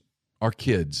juniors are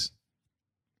kids.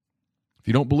 If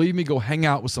you don't believe me, go hang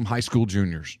out with some high school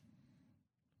juniors.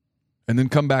 And then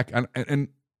come back and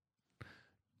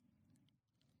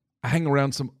hang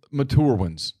around some mature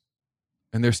ones.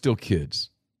 And they're still kids.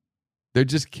 They're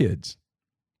just kids.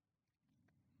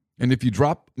 And if you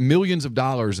drop millions of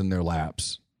dollars in their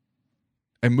laps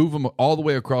and move them all the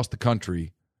way across the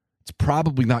country, it's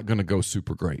probably not going to go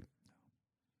super great.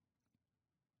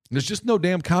 There's just no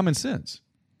damn common sense.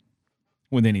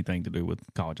 With anything to do with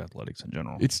college athletics in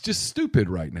general. It's just stupid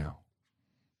right now.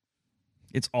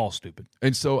 It's all stupid.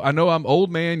 And so I know I'm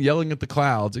old man yelling at the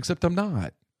clouds, except I'm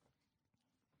not.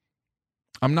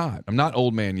 I'm not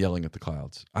old man yelling at the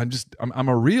clouds. I'm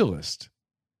a realist.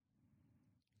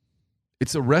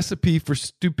 It's a recipe for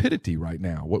stupidity right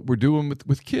now, what we're doing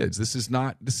with kids. This is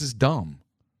dumb.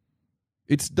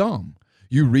 It's dumb.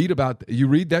 You read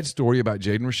that story about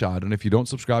Jaden Rashada, and if you don't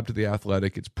subscribe to The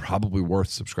Athletic, it's probably worth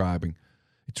subscribing.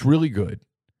 It's really good.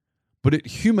 But it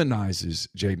humanizes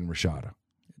Jaden Rashada.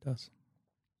 It does.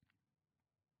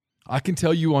 I can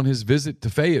tell you on his visit to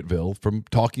Fayetteville from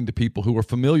talking to people who are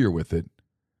familiar with it,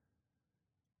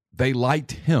 they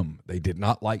liked him. They did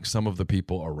not like some of the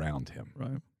people around him.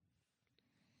 Right.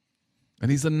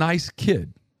 And he's a nice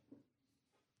kid.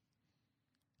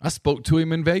 I spoke to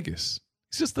him in Vegas.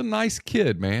 He's just a nice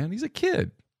kid, man. He's a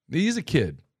kid. He's a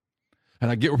kid.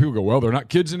 And I get where people go, well, they're not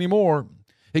kids anymore,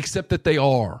 except that they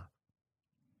are.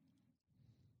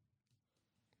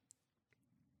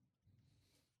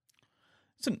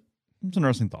 It's an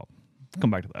interesting thought.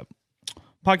 Come back to that.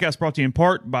 Podcast brought to you in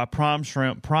part by Prime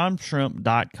Shrimp,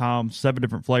 primeshrimp.com. 7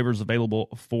 different flavors available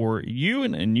for you,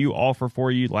 and you offer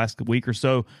for you last week or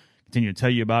so. Continue to tell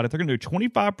you about it. They're going to do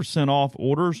 25% off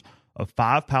orders of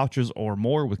 5 pouches or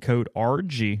more with code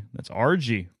RG. That's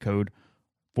RG code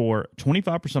for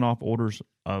 25% off orders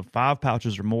of 5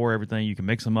 pouches or more. Everything, you can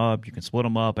mix them up, you can split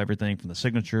them up. Everything from the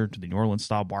signature to the New Orleans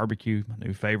style barbecue, my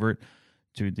new favorite,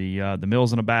 to the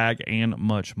meals in a bag, and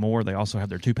much more. They also have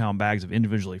their 2-pound bags of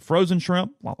individually frozen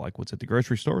shrimp, a lot like what's at the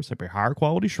grocery store, except a higher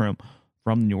quality shrimp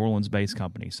from the New Orleans-based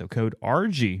company. So code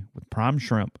RG with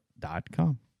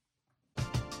primeshrimp.com.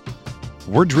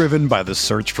 We're driven by the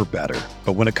search for better.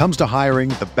 But when it comes to hiring,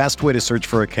 the best way to search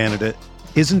for a candidate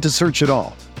isn't to search at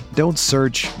all. Don't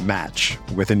search, match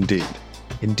with Indeed.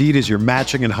 Indeed is your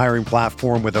matching and hiring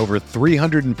platform with over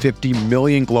 350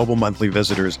 million global monthly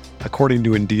visitors, according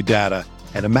to Indeed data,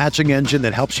 and a matching engine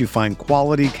that helps you find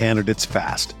quality candidates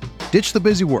fast. Ditch the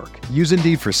busy work. Use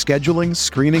Indeed for scheduling,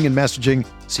 screening, and messaging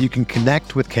so you can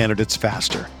connect with candidates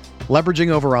faster. Leveraging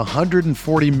over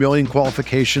 140 million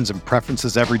qualifications and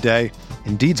preferences every day,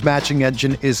 Indeed's matching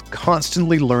engine is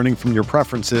constantly learning from your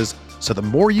preferences, so the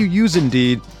more you use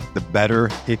Indeed, the better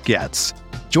it gets.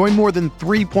 Join more than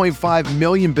 3.5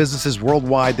 million businesses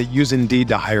worldwide that use Indeed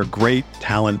to hire great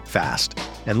talent fast.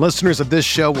 And listeners of this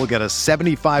show will get a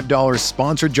 $75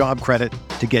 sponsored job credit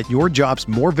to get your jobs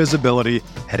more visibility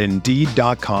at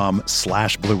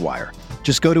Indeed.com/Blue Wire.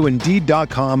 Just go to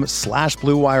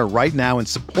Indeed.com/Blue Wire right now and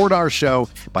support our show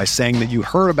by saying that you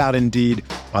heard about Indeed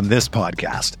on this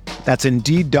podcast. That's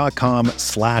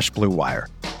Indeed.com/Blue Wire.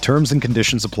 Terms and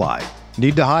conditions apply.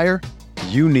 Need to hire?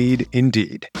 You need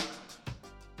Indeed.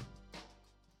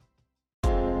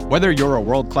 Whether you're a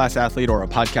world-class athlete or a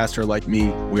podcaster like me,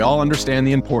 we all understand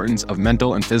the importance of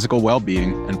mental and physical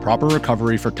well-being and proper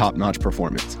recovery for top-notch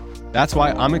performance. That's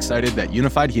why I'm excited that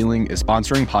Unified Healing is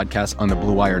sponsoring podcasts on the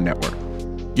Blue Wire Network.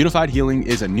 Unified Healing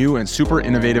is a new and super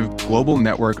innovative global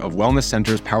network of wellness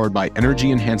centers powered by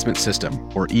Energy Enhancement System,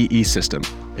 or EE System.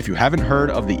 If you haven't heard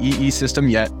of the EE System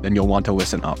yet, then you'll want to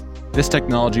listen up. This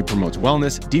technology promotes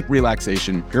wellness, deep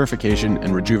relaxation, purification,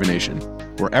 and rejuvenation.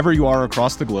 Wherever you are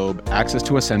across the globe, access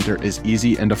to a center is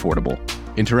easy and affordable.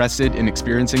 Interested in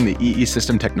experiencing the EE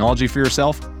System technology for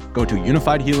yourself? Go to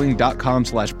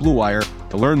unifiedhealing.com/Blue Wire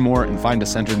to learn more and find a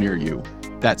center near you.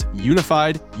 That's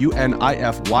unified,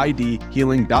 UNIFYD,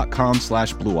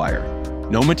 healing.com/Blue Wire.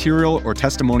 No material or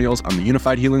testimonials on the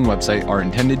Unified Healing website are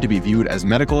intended to be viewed as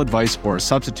medical advice or a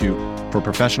substitute for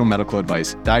professional medical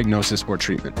advice, diagnosis, or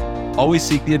treatment. Always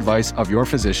seek the advice of your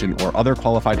physician or other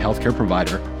qualified healthcare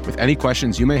provider with any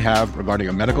questions you may have regarding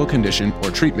a medical condition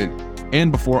or treatment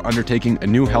and before undertaking a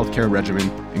new healthcare regimen,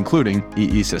 including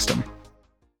EE System.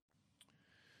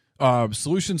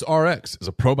 Solutions RX is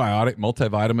a probiotic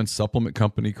multivitamin supplement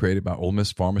company created by Ole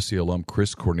Miss Pharmacy alum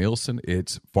Chris Cornelison.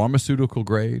 It's pharmaceutical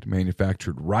grade,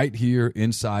 manufactured right here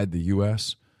inside the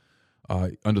U.S.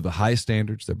 Under the highest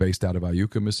standards. They're based out of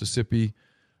Iuka, Mississippi.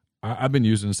 I've been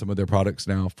using some of their products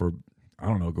now for,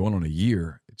 going on a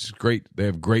year. It's great. They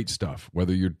have great stuff,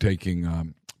 whether you're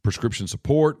taking prescription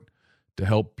support to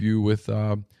help you with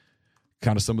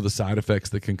kind of some of the side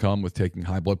effects that can come with taking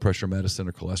high blood pressure medicine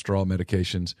or cholesterol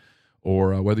medications,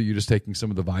 or whether you're just taking some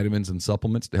of the vitamins and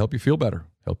supplements to help you feel better,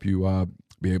 help you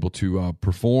be able to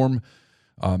perform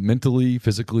mentally,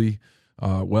 physically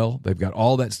well. They've got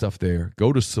all that stuff there.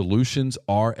 Go to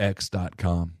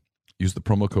solutionsrx.com. Use the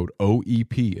promo code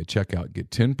OEP at checkout. Get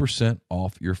 10%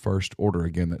 off your first order.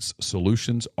 Again, that's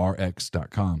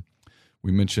solutionsrx.com.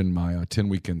 We mentioned my 10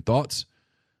 weekend thoughts.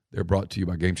 They're brought to you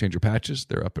by Game Changer Patches.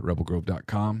 They're up at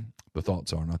rebelgrove.com. The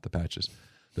thoughts are, not the patches.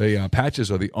 The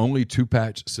patches are the only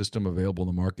 2-patch system available in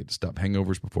the market to stop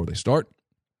hangovers before they start.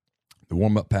 The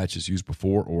warm-up patch is used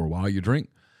before or while you drink.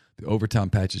 The overtime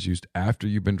patch is used after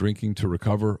you've been drinking to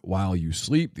recover while you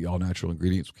sleep. The all-natural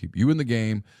ingredients will keep you in the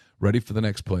game, ready for the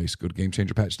next place. Go to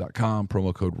GameChangerPatch.com,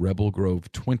 promo code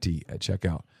RebelGrove20 at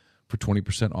checkout for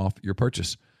 20% off your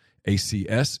purchase.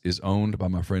 ACS is owned by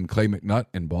my friend Clay McNutt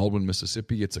in Baldwin,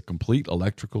 Mississippi. It's a complete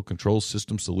electrical control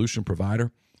system solution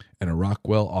provider and a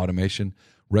Rockwell Automation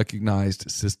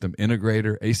recognized system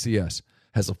integrator. ACS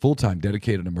has a full-time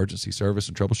dedicated emergency service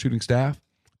and troubleshooting staff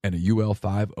and a UL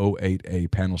 508A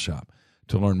panel shop.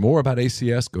 To learn more about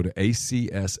ACS, go to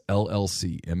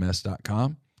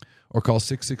acsllcms.com or call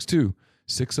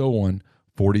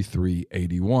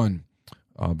 662-601-4381.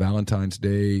 Valentine's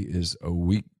Day is a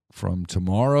week from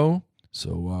tomorrow,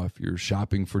 so if you're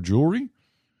shopping for jewelry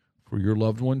for your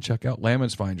loved one, check out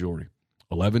Lamons Fine Jewelry,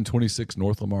 1126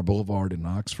 North Lamar Boulevard in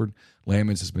Oxford.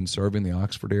 Lamons has been serving the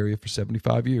Oxford area for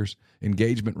 75 years.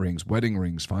 Engagement rings, wedding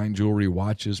rings, fine jewelry,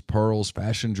 watches, pearls,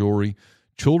 fashion jewelry,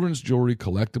 children's jewelry,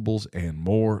 collectibles, and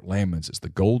more. Lamons is the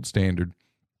gold standard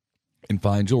in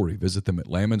fine jewelry. Visit them at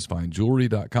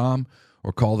lamonsfinejewelry.com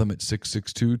or call them at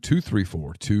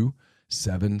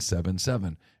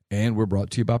 662-234-2777. And we're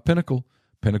brought to you by Pinnacle.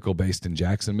 Pinnacle based in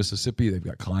Jackson, Mississippi. They've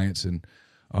got clients in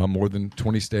more than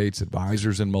 20 states,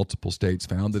 advisors in multiple states.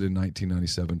 Founded in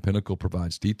 1997, Pinnacle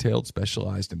provides detailed,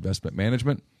 specialized investment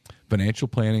management, financial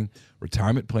planning,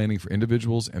 retirement planning for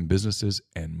individuals and businesses,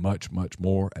 and much, much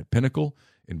more. At Pinnacle,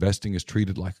 investing is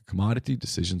treated like a commodity.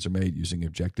 Decisions are made using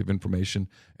objective information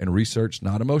and research,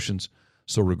 not emotions.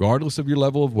 So regardless of your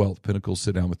level of wealth, Pinnacle will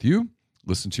sit down with you,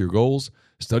 listen to your goals,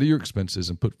 study your expenses,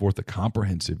 and put forth a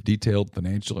comprehensive, detailed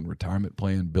financial and retirement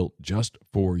plan built just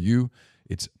for you.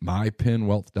 It's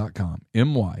mypinwealth.com,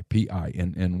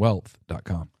 MYPINN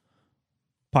wealth.com.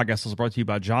 Podcast is brought to you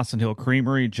by Johnson Hill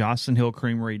Creamery,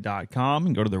 johnsonhillcreamery.com,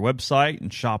 and go to their website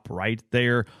and shop right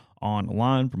there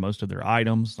online for most of their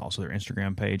items. Also, their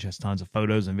Instagram page has tons of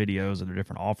photos and videos of their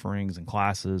different offerings and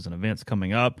classes and events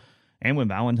coming up. And with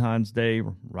Valentine's Day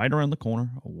right around the corner,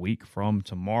 a week from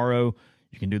tomorrow,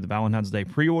 you can do the Valentine's Day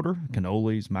pre-order,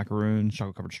 cannolis, macaroons,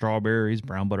 chocolate-covered strawberries,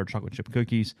 brown butter chocolate chip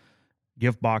cookies,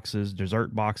 gift boxes,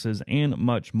 dessert boxes, and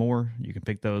much more. You can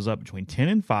pick those up between 10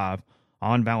 and 5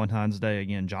 on Valentine's Day.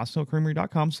 Again,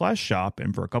 johnsonhillcreamery.com/shop.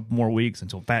 And for a couple more weeks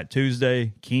until Fat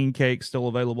Tuesday, King Cake still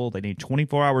available. They need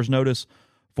 24 hours notice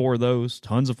for those.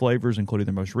 Tons of flavors, including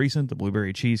their most recent, the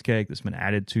blueberry cheesecake that's been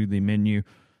added to the menu.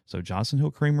 So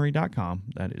johnsonhillcreamery.com.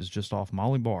 That is just off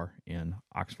Molly Bar in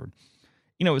Oxford.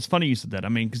 You know, it's funny you said that. I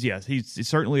mean, because, yes, he's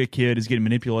certainly a kid. He's getting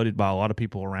manipulated by a lot of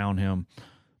people around him.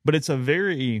 But it's a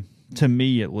very, to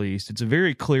me at least, it's a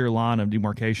very clear line of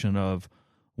demarcation of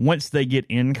once they get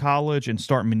in college and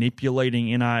start manipulating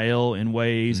NIL in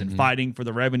ways and fighting for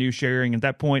the revenue sharing, at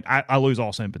that point, I lose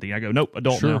all sympathy. I go, nope,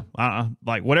 adult now.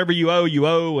 Like, whatever you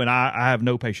owe, and I have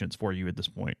no patience for you at this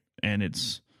point. And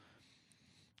it's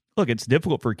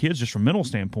difficult for kids just from mental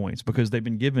standpoints because they've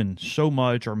been given so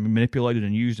much or manipulated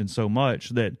and used in so much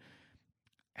that,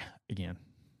 again,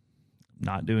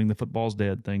 not doing the football's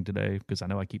dead thing today because I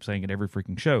know I keep saying it every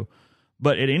freaking show.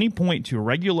 But at any point to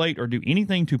regulate or do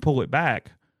anything to pull it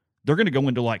back, they're going to go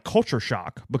into like culture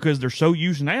shock because they're so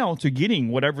used now to getting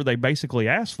whatever they basically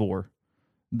asked for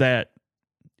that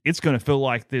it's going to feel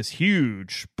like this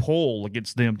huge pull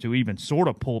against them to even sort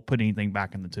of put anything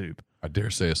back in the tube. I dare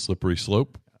say a slippery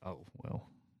slope. Oh, well,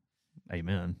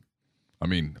 amen. I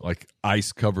mean, like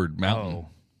ice-covered mountain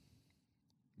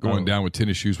going down with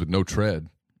tennis shoes with no tread.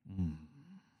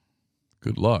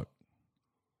 Good luck.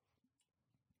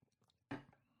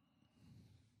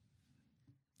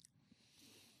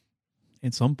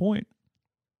 At some point.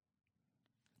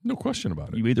 No question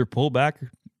about it. You either pull back,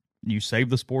 you save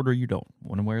the sport, or you don't.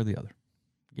 One way or the other.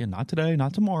 Again, not today,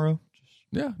 not tomorrow.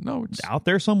 It's out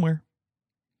there somewhere.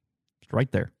 It's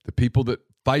right there. The people that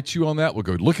fight you on that will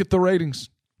go, look at the ratings.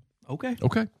 Okay.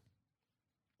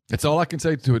 That's all I can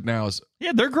say to it now is...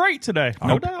 Yeah, they're great today.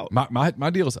 No doubt. My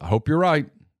deal is I hope you're right.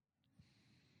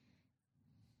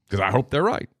 Because I hope they're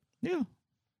right. Yeah.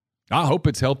 I hope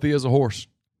it's healthy as a horse.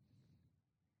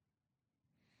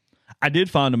 I did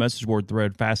find a message board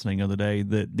thread fascinating the other day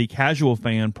that the casual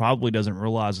fan probably doesn't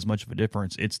realize as much of a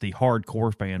difference. It's the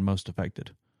hardcore fan most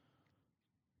affected.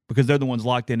 Because they're the ones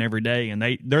locked in every day, and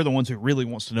they're the ones who really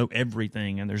wants to know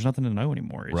everything, and there's nothing to know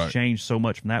anymore. It's changed so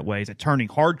much from that way. Is that turning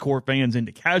hardcore fans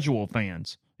into casual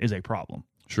fans is a problem.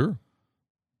 Sure.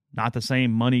 Not the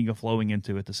same money flowing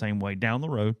into it the same way down the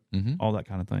road, all that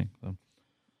kind of thing. So.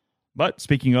 But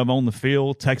speaking of on the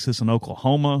field, Texas and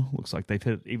Oklahoma, looks like they've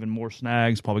hit even more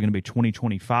snags, probably going to be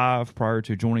 2025 prior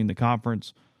to joining the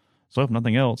conference. So if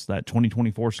nothing else, that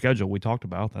 2024 schedule we talked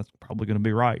about, that's probably going to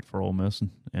be right for Ole Miss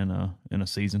in a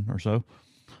season or so.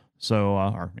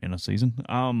 Or in a season.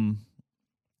 I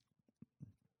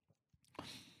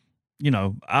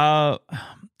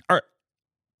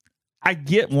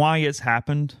get why it's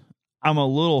happened. I'm a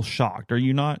little shocked. Are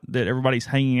you not, that everybody's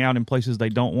hanging out in places they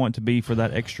don't want to be for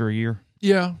that extra year?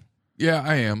 Yeah,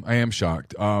 I am. I am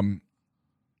shocked.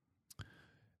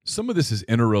 Some of this is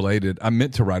interrelated. I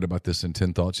meant to write about this in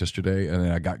 10 Thoughts yesterday, and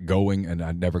then I got going, and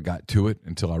I never got to it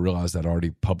until I realized I'd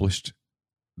already published.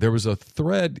 There was a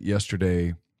thread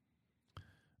yesterday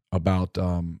about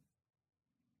the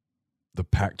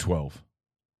Pac-12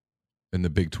 and the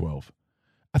Big 12.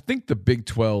 I think the Big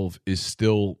 12 is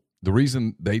still the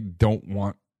reason they don't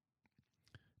want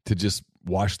to just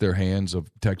wash their hands of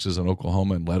Texas and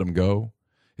Oklahoma and let them go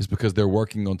is because they're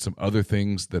working on some other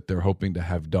things that they're hoping to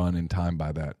have done in time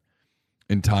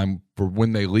for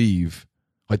when they leave.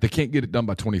 Like, they can't get it done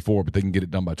by 24, but they can get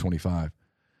it done by 25.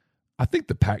 I think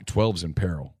the Pac-12's in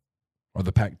peril, or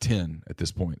the Pac-10 at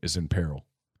this point is in peril.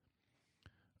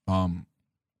 Some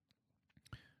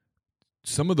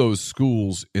of those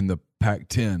schools in the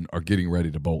Pac-10 are getting ready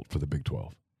to bolt for the Big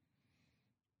 12.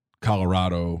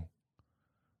 Colorado,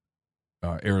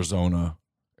 Arizona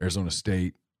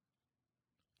State,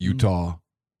 Utah.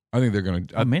 I think they're going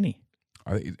to. How many?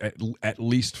 I think at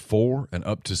least 4 and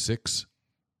up to 6.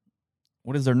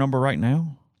 What is their number right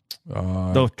now?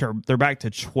 They're back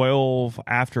to 12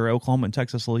 after Oklahoma and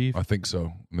Texas leave. I think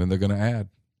so. And then they're going to add.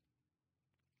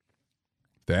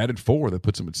 If they added 4, that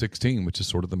puts them at 16, which is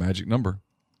sort of the magic number.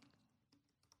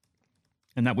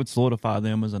 And that would solidify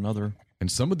them as another.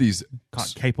 And some of these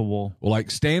capable. Well, like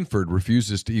Stanford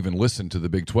refuses to even listen to the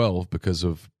Big 12 because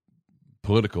of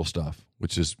political stuff,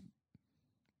 which is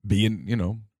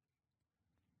being,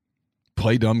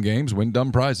 play dumb games, win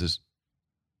dumb prizes.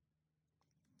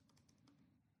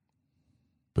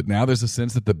 But now there's a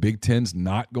sense that the Big Ten's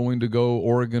not going to go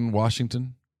Oregon,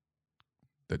 Washington,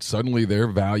 that suddenly their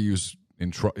value's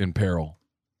in peril.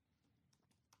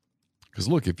 Because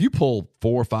look, if you pull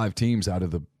 4 or 5 teams out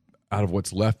of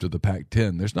what's left of the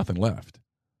Pac-10, there's nothing left.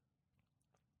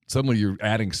 Suddenly you're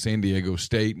adding San Diego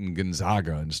State and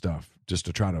Gonzaga and stuff just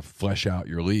to try to flesh out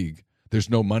your league. There's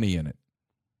no money in it.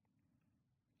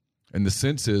 And the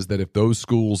sense is that if those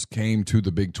schools came to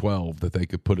the Big 12, that they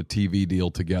could put a TV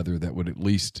deal together that would at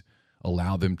least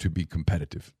allow them to be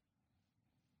competitive.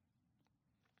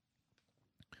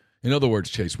 In other words,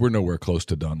 Chase, we're nowhere close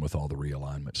to done with all the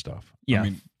realignment stuff. Yeah.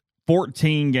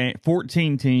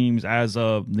 14 teams as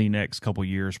of the next couple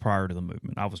years prior to the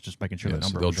movement. I was just making sure that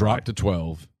number they'll was drop right. to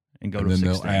 12 and go and to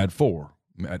then 16. They'll add 4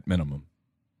 at minimum.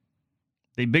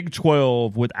 The Big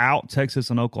 12 without Texas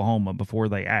and Oklahoma before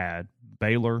they add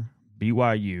Baylor,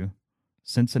 BYU,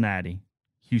 Cincinnati,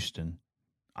 Houston,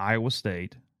 Iowa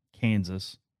State,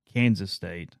 Kansas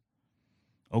State,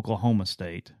 Oklahoma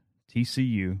State,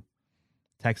 TCU,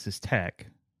 Texas Tech,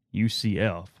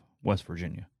 UCF, West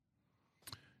Virginia.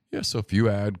 Yeah, so if you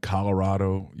add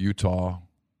Colorado, Utah,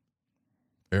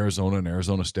 Arizona, and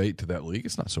Arizona State to that league,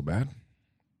 it's not so bad.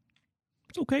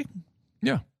 It's okay.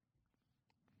 Yeah.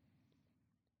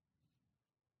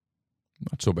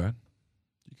 Not so bad.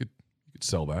 You could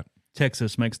sell that.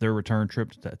 Texas makes their return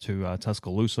trip to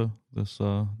Tuscaloosa this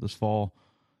fall,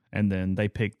 and then they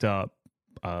picked up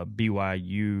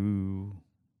BYU.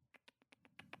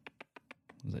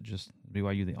 Is that just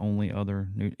BYU? The only other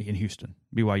in Houston.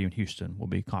 BYU and Houston will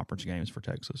be conference games for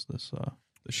Texas this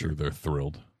year. They're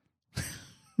thrilled.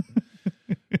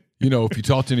 If you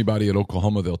talk to anybody at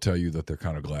Oklahoma, they'll tell you that they're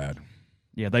kind of glad.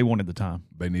 Yeah, they wanted the time.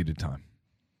 They needed time.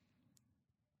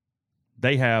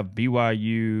 They have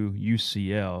BYU,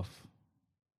 UCF.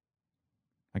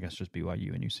 I guess just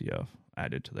BYU and UCF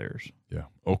added to theirs. Yeah,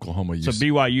 Oklahoma. So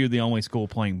BYU, the only school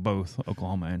playing both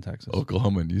Oklahoma and Texas.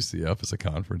 Oklahoma and UCF is a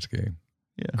conference game.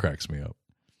 Yeah, cracks me up.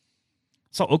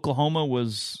 So Oklahoma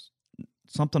was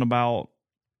something about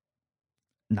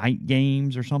night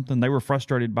games or something. They were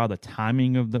frustrated by the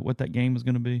timing of what that game was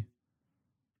going to be.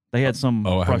 They had some.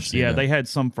 They had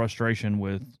some frustration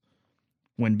with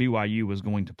when BYU was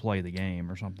going to play the game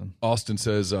or something. Austin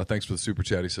says, thanks for the super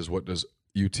chat. He says, what does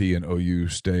UT and OU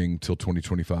staying till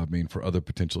 2025 mean for other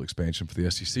potential expansion for the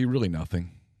SEC? Really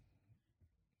nothing.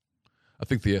 I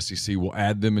think the SEC will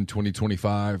add them in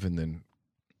 2025 and then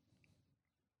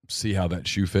see how that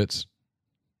shoe fits,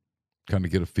 kind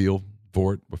of get a feel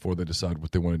for it before they decide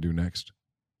what they want to do next.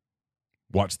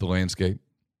 Watch the landscape.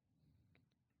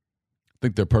 I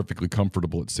think they're perfectly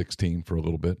comfortable at 16 for a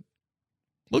little bit.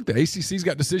 Look, the ACC's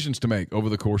got decisions to make over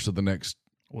the course of the next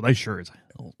they sure as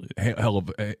hell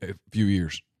of a few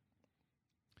years.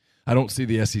 I don't see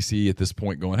the SEC at this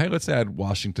point going, hey, let's add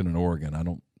Washington and Oregon. I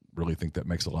don't really think that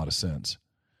makes a lot of sense.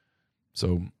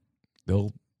 So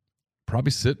they'll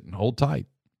probably sit and hold tight.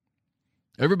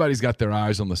 Everybody's got their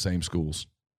eyes on the same schools.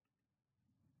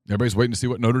 Everybody's waiting to see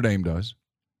what Notre Dame does.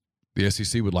 The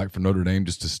SEC would like for Notre Dame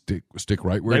just to stick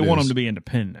right where they it is. They want them to be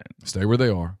independent. Stay where they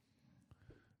are.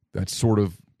 That's sort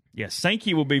of... Yeah,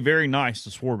 Sankey will be very nice to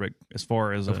Swarbrick as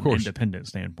far as an independent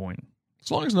standpoint. As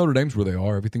long as Notre Dame's where they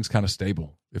are, everything's kind of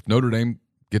stable. If Notre Dame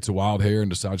gets a wild hair and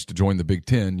decides to join the Big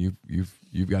Ten,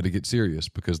 you've got to get serious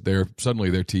because suddenly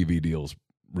their TV deal's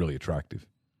really attractive.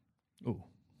 Ooh.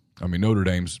 I mean, Notre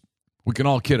Dame's... We can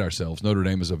all kid ourselves. Notre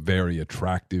Dame is a very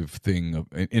attractive thing of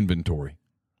inventory.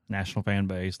 National fan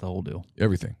base, the whole deal.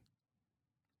 Everything.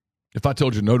 If I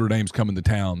told you Notre Dame's coming to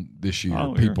town this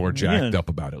year, people are jacked up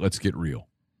about it. Let's get real.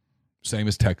 Same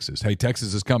as Texas. Hey,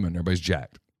 Texas is coming. Everybody's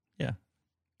jacked. Yeah.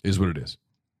 Is what it is.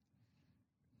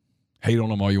 Hate on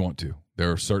them all you want to.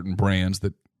 There are certain brands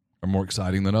that are more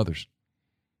exciting than others.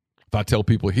 If I tell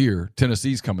people here,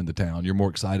 Tennessee's coming to town, you're more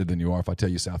excited than you are if I tell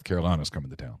you South Carolina's coming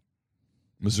to town.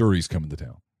 Missouri's coming to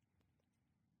town.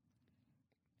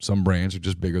 Some brands are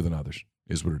just bigger than others.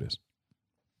 Is what it is.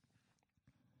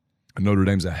 And Notre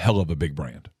Dame's a hell of a big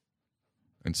brand.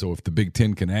 And so if the Big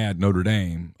Ten can add Notre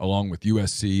Dame along with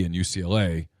USC and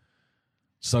UCLA,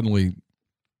 suddenly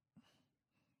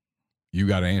you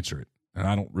got to answer it. And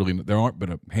I don't really – there aren't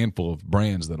but a handful of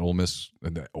brands that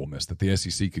that the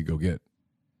SEC could go get.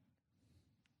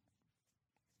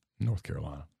 North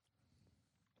Carolina.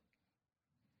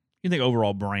 You think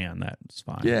overall brand, that's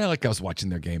fine. Yeah, like I was watching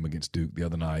their game against Duke the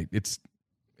other night. It's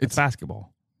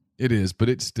basketball. It is, but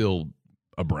it's still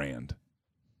a brand.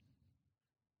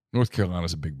 North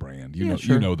Carolina's a big brand.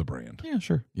 You know the brand. Yeah,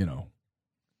 sure. You know.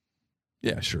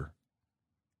 Yeah, sure.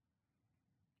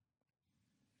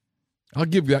 I'll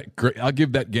give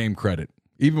that game credit.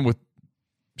 Even with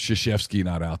Krzyzewski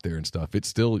not out there and stuff, it's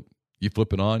still, you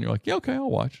flip it on, you're like, yeah, okay,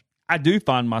 I'll watch. I do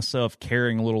find myself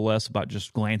caring a little less about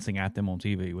just glancing at them on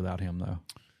TV without him, though.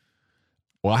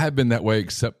 Well, I have been that way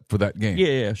except for that game.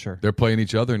 Yeah, sure. They're playing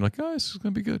each other and like, oh, this is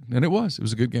going to be good. And it was. It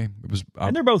was a good game. It was.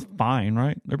 And they're both fine,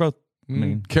 right? They're both, I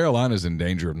mean. Carolina's in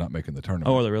danger of not making the tournament.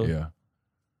 Oh, are they really? Yeah.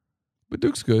 But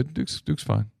Duke's good. Duke's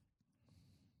fine.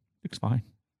 Duke's fine.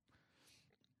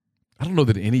 I don't know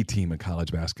that any team in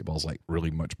college basketball is like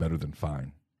really much better than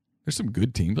fine. There's some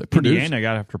good teams. Like Purdue. Indiana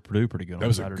got after Purdue pretty good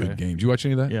on Saturday. That was a good game. Did you watch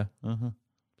any of that? Yeah. That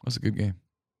was a good game.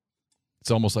 It's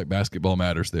almost like basketball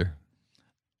matters there.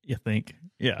 You think?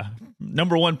 Yeah.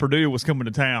 Number one, Purdue was coming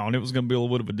to town. It was going to be a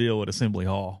little bit of a deal at Assembly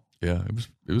Hall. Yeah,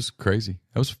 it was crazy.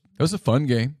 That was a fun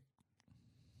game.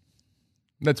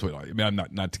 That's what I mean. I'm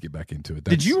not to get back into it.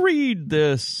 Did you read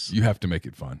this? You have to make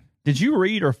it fun. Did you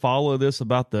read or follow this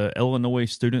about the Illinois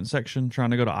student section trying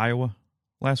to go to Iowa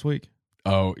last week?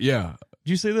 Oh yeah. Did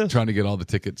you see this? Trying to get all the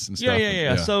tickets and stuff.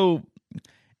 Yeah. So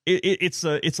it's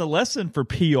a lesson for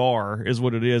PR is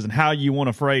what it is, and how you want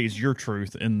to phrase your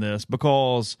truth in this,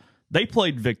 because they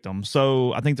played victim.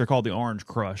 So I think they're called the Orange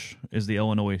Crush is the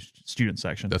Illinois student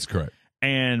section. That's correct.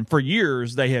 And for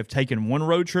years, they have taken one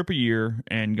road trip a year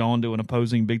and gone to an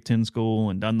opposing Big Ten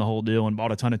school and done the whole deal and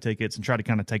bought a ton of tickets and tried to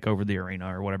kind of take over the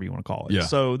arena or whatever you want to call it. Yeah.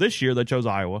 So this year, they chose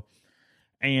Iowa,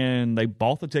 and they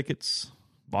bought the tickets,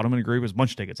 bought them in a group. It was a bunch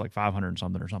of tickets, like 500 and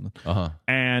something or something.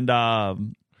 And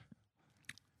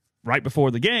right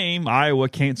before the game, Iowa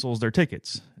cancels their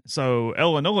tickets. So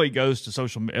Illinois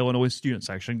student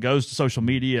section goes to social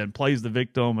media and plays the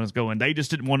victim and is going, they just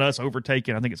didn't want us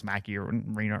overtaking. I think it's Mackey or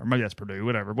Arena, or maybe that's Purdue,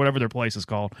 whatever their place is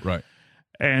called. Right.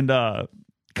 And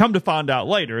come to find out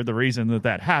later, the reason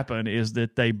that happened is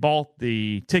that they bought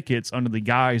the tickets under the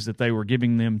guise that they were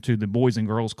giving them to the Boys and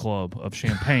Girls Club of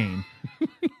Champaign.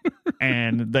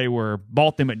 And they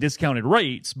bought them at discounted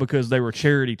rates because they were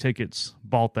charity tickets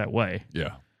bought that way.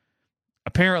 Yeah.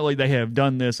 Apparently, they have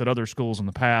done this at other schools in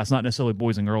the past, not necessarily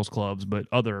Boys and Girls Clubs, but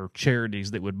other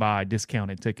charities that would buy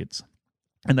discounted tickets.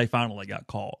 And they finally got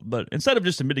caught. But instead of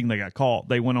just admitting they got caught,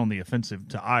 they went on the offensive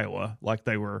to Iowa like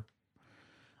they were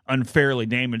unfairly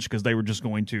damaged because they were just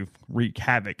going to wreak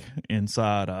havoc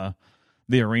inside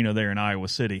the arena there in Iowa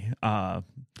City.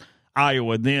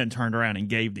 Iowa then turned around and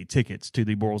gave the tickets to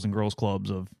the Boys and Girls Clubs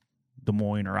of Des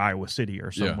Moines or Iowa City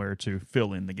or somewhere to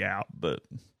fill in the gap. But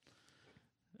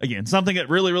again, something that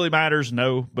really, really matters,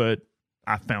 no, but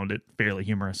I found it fairly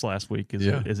humorous last week as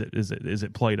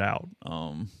it played out.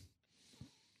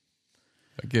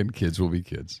 Again, kids will be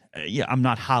kids. Yeah, I'm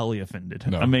not highly offended.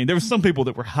 No. I mean, there were some people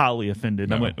that were highly offended.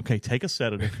 No. I went, okay, take a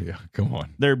sedative. Yeah, come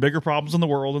on. There are bigger problems in the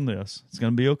world than this. It's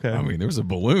going to be okay. I mean, there was a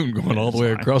balloon going all the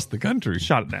way across the country.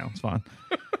 Shot it down. It's fine.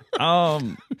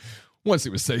 Once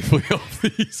it was safely off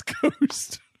the East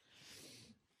Coast.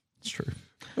 It's true.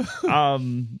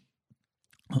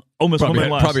 Ole Miss women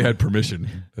probably had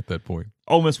permission at that point.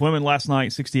 Ole Miss women last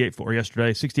night,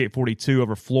 68-42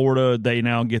 over Florida. They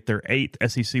now get their 8th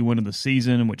SEC win of the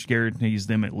season, which guarantees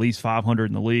them at least 500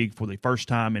 in the league for the first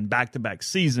time in back-to-back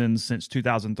seasons since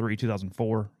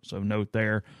 2003-2004. So note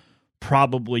there.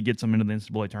 Probably gets them into the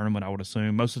NCAA tournament, I would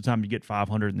assume. Most of the time you get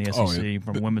 500 in the SEC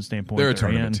from a women's standpoint. They're a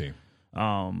tournament team.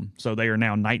 So they are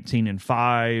now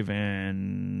 19-5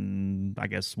 and I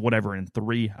guess whatever in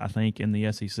 3, I think, in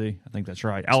the SEC. I think that's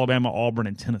right. Alabama, Auburn,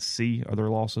 and Tennessee are their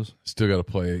losses. Still got to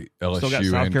play LSU. Still got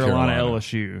South Carolina,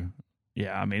 LSU.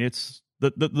 Yeah, I mean it's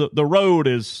the road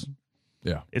is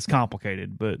it's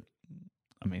complicated, but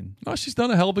I mean, no, she's done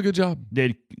a hell of a good job.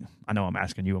 I know I'm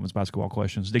asking you women's basketball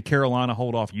questions. Did Carolina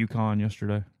hold off UConn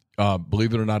yesterday?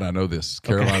 Believe it or not, I know this.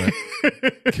 Carolina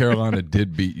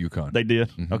did beat UConn. They did?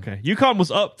 Mm-hmm. Okay. UConn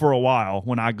was up for a while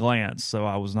when I glanced, so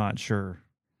I was not sure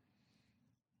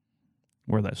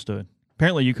where that stood.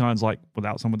 Apparently UConn's like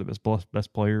without some of the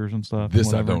best players and stuff.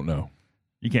 This I don't know.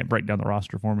 You can't break down the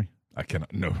roster for me? I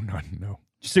cannot. No.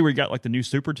 Did you see where you got like the new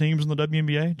super teams in the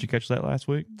WNBA? Did you catch that last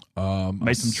week?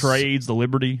 Made some trades. The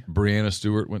Liberty. Brianna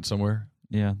Stewart went somewhere.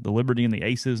 Yeah, the Liberty and the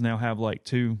Aces now have like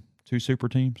two super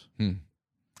teams.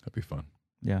 That'd be fun.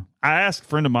 Yeah. I asked a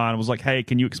friend of mine, was like, hey,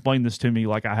 can you explain this to me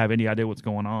like I have any idea what's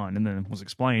going on? And then it was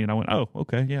explained, and I went, oh,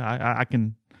 okay, yeah, I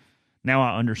can. Now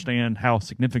I understand how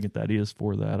significant that is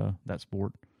for that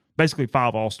sport. Basically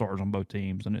 5 All-Stars on both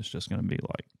teams, and it's just going to be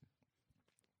like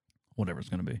whatever it's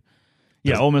going to be.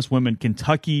 Yeah, Ole Miss women,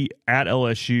 Kentucky at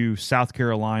LSU, South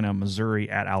Carolina, Missouri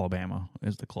at Alabama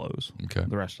is the close. Okay.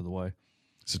 The rest of the way.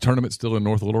 Is the tournament still in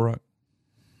North Little Rock?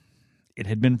 It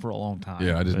had been for a long time.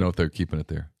 Yeah, I didn't know if they're keeping it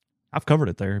there. I've covered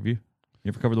it there. Have you? You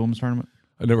ever covered the women's tournament?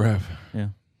 I never have. Yeah.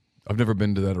 I've never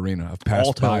been to that arena. I've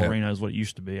passed by it. Arena is what it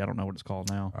used to be. I don't know what it's called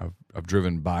now. I've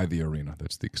driven by the arena.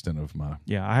 That's the extent of my...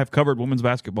 Yeah, I have covered women's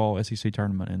basketball SEC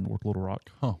tournament in North Little Rock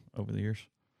over the years.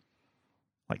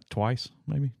 Like twice,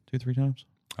 maybe 2-3 times.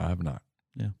 I have not.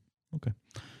 Yeah. Okay.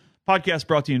 Podcast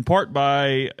brought to you in part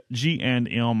by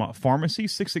G&M Pharmacy,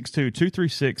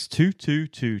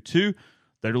 662-236-2222.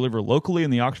 They deliver locally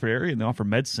in the Oxford area, and they offer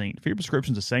MedSync for your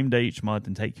prescriptions the same day each month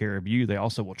and take care of you. They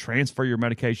also will transfer your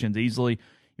medications easily.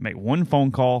 You make one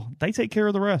phone call. They take care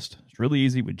of the rest. It's really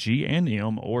easy with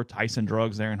G&M or Tyson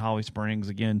Drugs there in Holly Springs.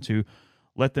 Again, to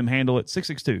let them handle it,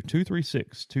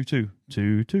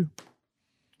 662-236-2222.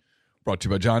 Brought to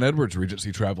you by John Edwards,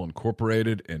 Regency Travel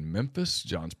Incorporated in Memphis.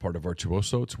 John's part of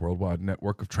Virtuoso. It's a worldwide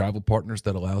network of travel partners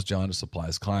that allows John to supply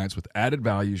his clients with added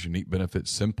values, unique benefits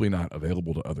simply not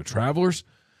available to other travelers.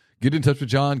 Get in touch with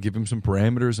John. Give him some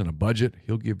parameters and a budget.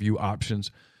 He'll give you options.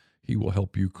 He will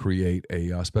help you create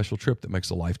a special trip that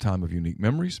makes a lifetime of unique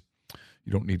memories.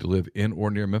 You don't need to live in or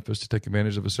near Memphis to take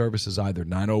advantage of his services either.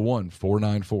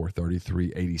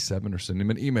 901-494-3387 or send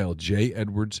him an email,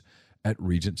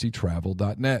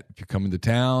 JEdwards@regencytravel.net. If you're coming to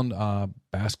town,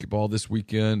 basketball this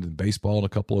weekend and baseball in a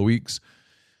couple of weeks,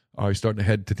 you're starting to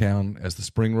head to town as the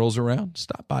spring rolls around,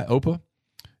 stop by Opa.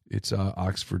 It's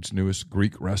Oxford's newest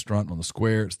Greek restaurant on the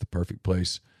square. It's the perfect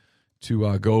place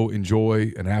to go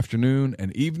enjoy an afternoon,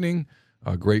 an evening,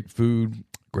 great food,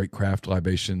 great craft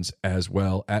libations as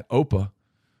well at Opa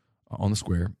on the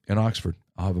square in Oxford.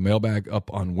 I'll have a mailbag up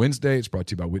on Wednesday. It's brought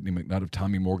to you by Whitney McNutt of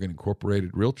Tommy Morgan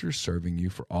Incorporated Realtors, serving you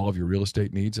for all of your real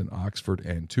estate needs in Oxford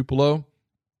and Tupelo.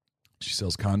 She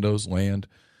sells condos, land,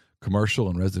 commercial,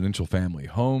 and residential family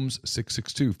homes.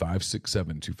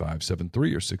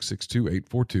 662-567-2573 or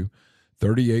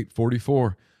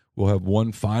 662-842-3844. We'll have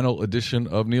one final edition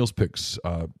of Neil's Picks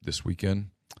this weekend.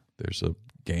 There's a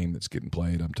game that's getting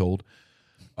played, I'm told.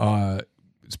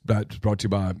 It's brought to you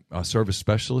by Service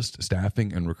Specialist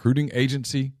Staffing and Recruiting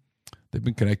Agency. They've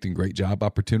been connecting great job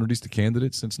opportunities to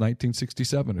candidates since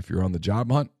 1967. If you're on the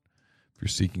job hunt, if you're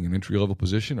seeking an entry-level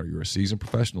position, or you're a seasoned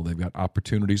professional, they've got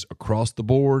opportunities across the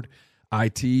board: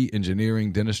 IT,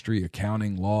 engineering, dentistry,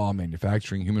 accounting, law,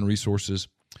 manufacturing, human resources,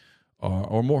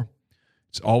 or more.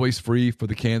 It's always free for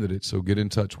the candidate, so get in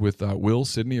touch with Will,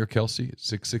 Sydney, or Kelsey at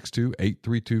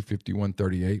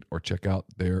 662-832-5138 or check out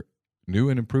their new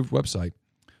and improved website,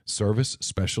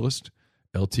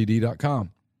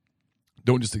 ServiceSpecialistLTD.com.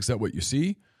 Don't just accept what you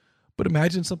see, but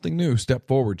imagine something new. Step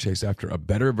forward, chase after a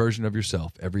better version of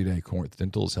yourself. Every day, Corinth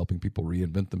Dental is helping people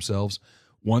reinvent themselves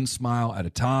one smile at a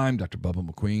time. Dr. Bubba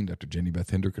McQueen, Dr. Jenny Beth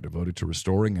Hendrick are devoted to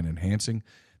restoring and enhancing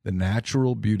the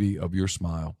natural beauty of your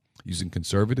smile using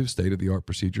conservative, state-of-the-art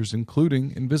procedures,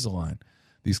 including Invisalign.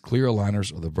 These clear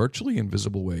aligners are the virtually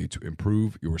invisible way to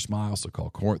improve your smile, so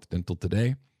call Corinth Dental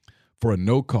today for a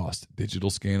no-cost digital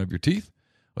scan of your teeth.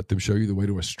 Let them show you the way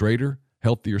to a straighter,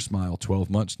 healthier smile. 12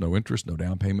 months, no interest, no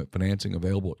down payment financing,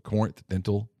 available at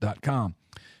CorinthDental.com.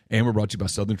 And we're brought to you by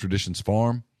Southern Traditions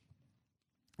Farm.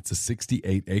 It's a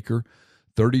 68-acre,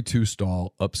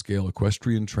 32-stall, upscale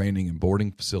equestrian training and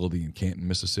boarding facility in Canton,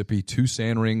 Mississippi. 2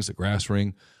 sand rings, a grass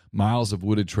ring, miles of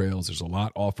wooded trails. There's a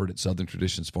lot offered at Southern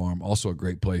Traditions Farm. Also a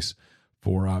great place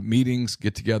for meetings,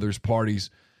 get-togethers, parties.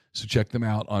 So check them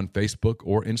out on Facebook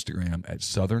or Instagram at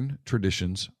Southern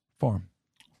Traditions Farm.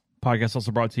 Podcast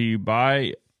also brought to you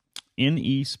by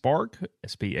NE Spark,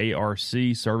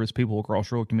 SPARC, service people across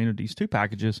rural communities. 2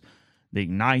 packages, the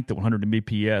Ignite, the 100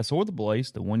 Mbps, or the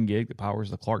Blaze, the 1 gig that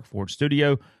powers the Clark Ford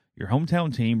studio. Your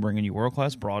hometown team bringing you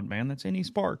world-class broadband. That's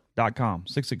nespark.com,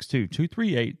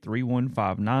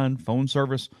 662-238-3159. Phone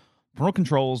service, parental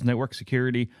controls, network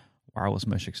security, wireless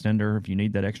mesh extender if you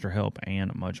need that extra help,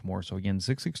 and much more. So again,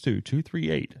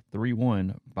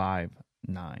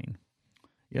 662-238-3159.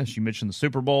 Yes, you mentioned the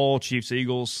Super Bowl,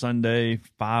 Chiefs-Eagles, Sunday,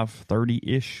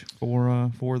 5:30-ish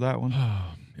for that one.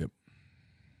 Yep.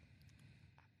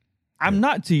 I'm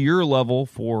not to your level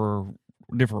for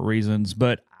different reasons,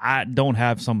 but I don't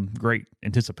have some great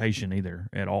anticipation either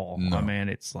at all. No. I mean,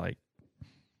 it's like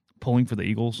pulling for the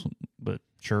Eagles, but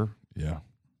sure. Yeah,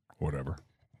 whatever.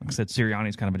 Like I said,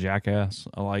 Sirianni's kind of a jackass.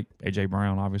 I like A.J.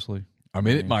 Brown, obviously. I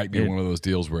mean, it might be one of those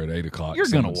deals where at 8 o'clock You're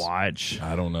going to watch.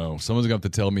 I don't know. Someone's going to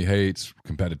have to tell me, hey, it's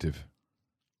competitive.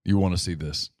 You want to see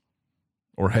this.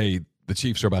 Or, hey, the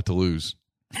Chiefs are about to lose.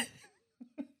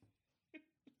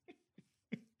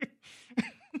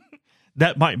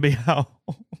 That might be how.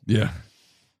 Yeah.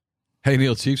 Hey,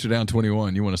 Neil, Chiefs are down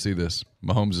 21. You want to see this.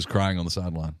 Mahomes is crying on the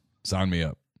sideline. Sign me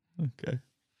up. Okay.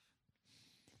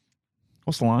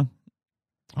 What's the line?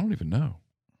 I don't even know.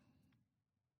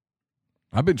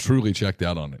 I've been truly checked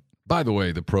out on it. By the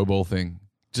way, the Pro Bowl thing,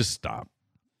 just stop.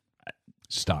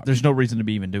 Stop. There's no reason to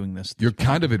be even doing this. You're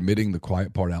kind of admitting the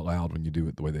quiet part out loud when you do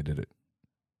it the way they did it.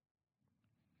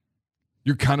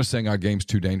 You're kind of saying our game's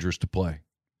too dangerous to play.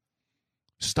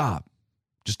 Stop.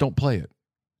 Just don't play it.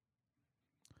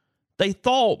 They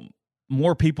thought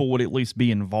more people would at least be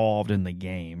involved in the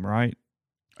game, right?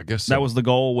 I guess so. That was the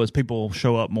goal, was people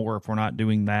show up more if we're not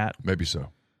doing that. Maybe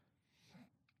so.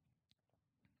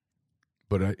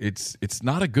 But it's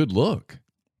not a good look.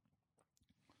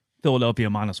 Philadelphia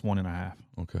 -1.5.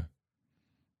 Okay.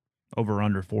 Over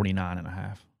under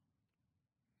 49.5.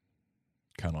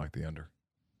 Kind of like the under.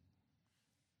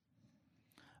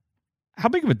 How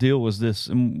big of a deal was this?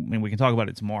 I mean, we can talk about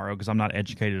it tomorrow because I'm not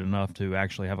educated enough to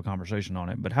actually have a conversation on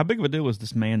it. But how big of a deal was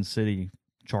this Man City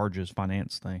charges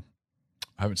finance thing?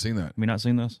 I haven't seen that. Have you not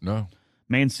seen this? No.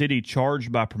 Man City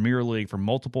charged by Premier League for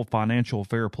multiple financial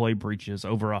fair play breaches,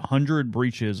 over 100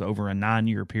 breaches over a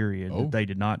 9-year period that they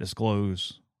did not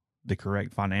disclose the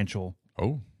correct financial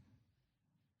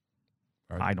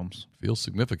items. Feels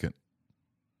significant.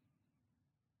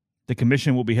 The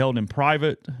commission will be held in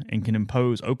private and can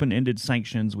impose open-ended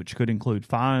sanctions, which could include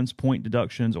fines, point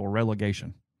deductions, or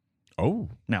relegation. Oh.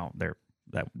 Now, that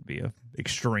would be a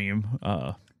extreme.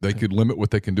 They could limit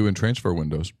what they can do in transfer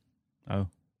windows. Oh.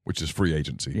 Which is free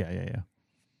agency. Yeah.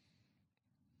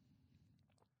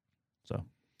 So.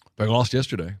 They lost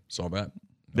yesterday. Saw that.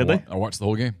 Did they? I watched the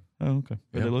whole game. Oh, okay.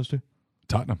 Did they lose to?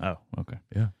 Tottenham. Oh, okay.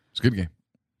 Yeah. It's a good game.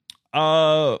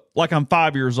 Like I'm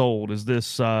 5 years old. Is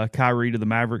this Kyrie to the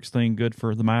Mavericks thing good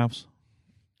for the Mavs?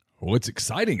 Well, it's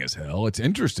exciting as hell. It's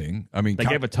interesting. I mean, they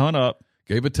gave a ton up.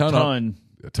 Gave a ton up.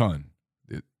 A ton.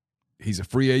 He's a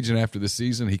free agent after this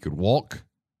season. He could walk.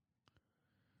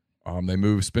 They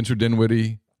moved Spencer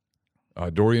Dinwiddie,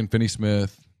 Dorian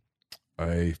Finney-Smith,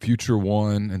 a future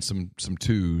one, and some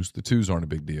twos. The twos aren't a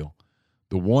big deal.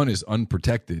 The one is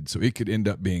unprotected, so it could end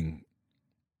up being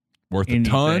worth a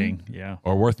ton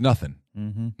or worth nothing.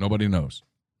 Mm-hmm. Nobody knows,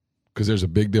 because there's a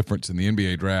big difference in the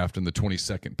NBA draft and the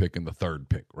 22nd pick and the 3rd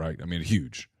pick, right? I mean,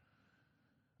 huge.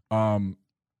 Now,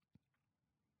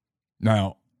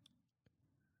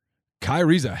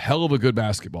 Kyrie's a hell of a good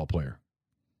basketball player.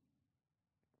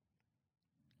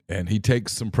 And he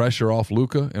takes some pressure off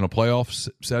Luka in a playoff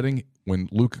setting. When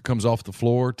Luka comes off the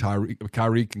floor,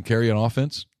 Kyrie can carry an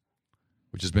offense,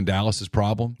 which has been Dallas's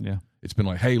problem. Yeah. It's been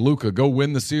like, hey, Luka, go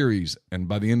win the series. And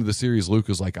by the end of the series,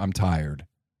 Luka's like, I'm tired.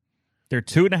 They're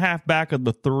 2.5 back of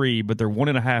the 3, but they're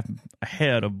 1.5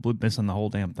 ahead of missing the whole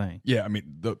damn thing. Yeah, I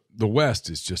mean, the West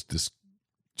is just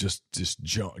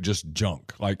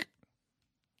junk. Like,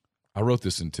 I wrote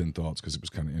this in 10 Thoughts because it was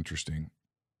kind of interesting.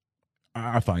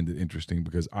 I find it interesting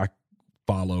because I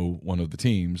follow one of the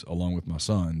teams along with my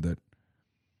son that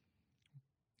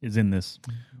is in this.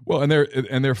 Well, and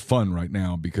they're fun right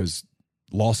now because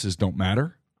losses don't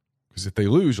matter. Because if they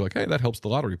lose, you're like, hey, that helps the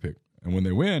lottery pick. And when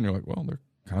they win, you're like, well, they're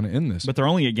kind of in this. But they're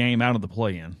only a game out of the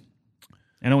play-in.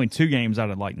 And only 2 games out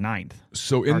of like 9th.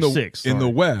 So in Or the 6th, in the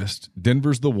sorry. West,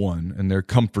 Denver's the 1, and they're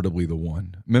comfortably the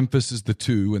 1. Memphis is the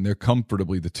 2, and they're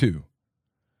comfortably the 2.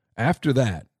 After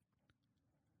that,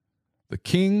 the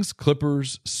Kings,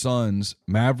 Clippers, Suns,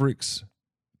 Mavericks,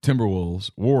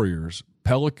 Timberwolves, Warriors,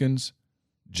 Pelicans,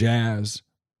 Jazz,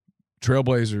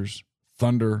 Trailblazers,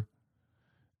 Thunder,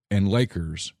 and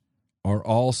Lakers are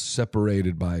all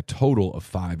separated by a total of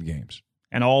 5 games.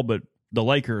 And all but the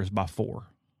Lakers by 4.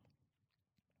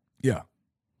 Yeah.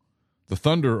 The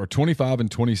Thunder are 25 and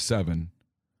 27.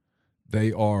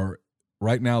 They are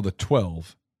right now the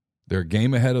 12. They're a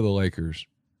game ahead of the Lakers.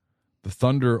 The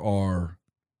Thunder are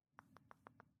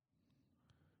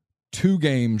 2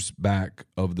 games back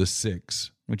of the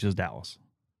 6, Which is Dallas.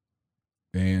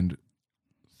 and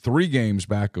 3 games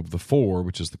back of the 4,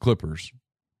 which is the Clippers,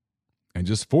 and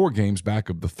just 4 games back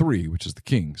of the 3, which is the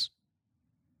Kings.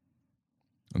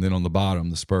 And then on the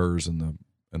bottom, the Spurs and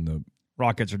the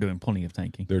Rockets are doing plenty of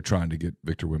tanking. they're trying to get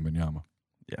Victor Wembanyama.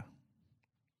 Yeah.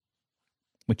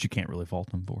 Which you can't really fault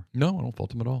them for. No, I don't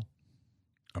fault them at all.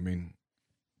 I mean,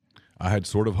 I had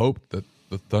sort of hoped that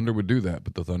the Thunder would do that,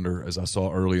 but the Thunder, as I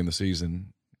saw early in the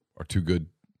season, are too good.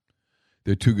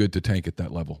 They're too good to tank at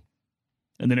that level.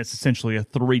 And then it's essentially a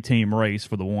 3-team race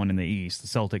for the 1 in the East. The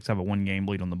Celtics have a 1-game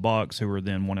lead on the Bucks, who are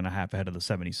then 1.5 ahead of the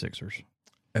 76ers.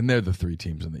 And they're the 3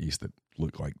 teams in the East that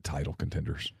look like title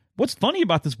contenders. What's funny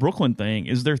about this Brooklyn thing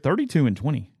is they're 32 and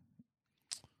 20.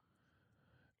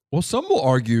 Well, some will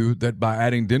argue that by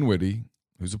adding Dinwiddie,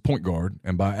 who's a point guard,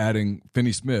 and by adding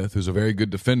Finney Smith, who's a very good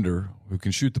defender who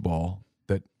can shoot the ball,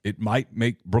 that it might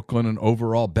make Brooklyn an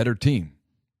overall better team.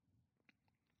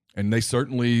 And they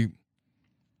certainly,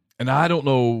 and I don't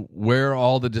know where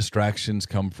all the distractions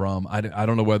come from. I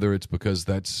don't know whether it's because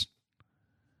the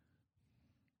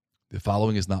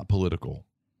following is not political.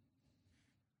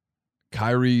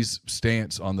 Kyrie's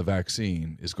stance on the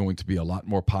vaccine is going to be a lot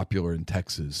more popular in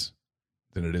Texas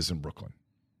than it is in Brooklyn.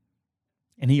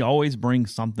 And he always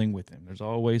brings something with him. There's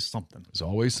always something. There's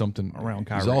always something Around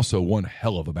Kyrie. He's also one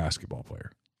hell of a basketball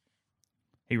player.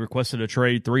 He requested a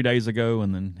trade 3 days ago,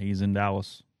 and then he's in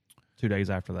Dallas 2 days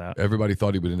after that. Everybody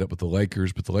thought he would end up with the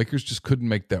Lakers, but the Lakers just couldn't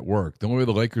make that work. The only way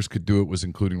the Lakers could do it was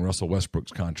including Russell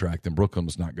Westbrook's contract, and Brooklyn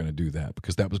was not going to do that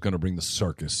because that was going to bring the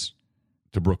circus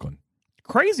to Brooklyn.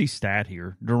 Crazy stat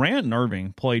here. Durant and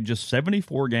Irving played just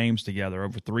 74 games together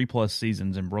over 3+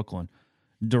 seasons in Brooklyn.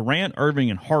 Durant, Irving,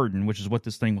 and Harden, which is what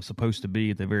this thing was supposed to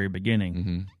be at the very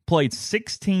beginning, played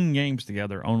 16 games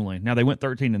together only. Now, they went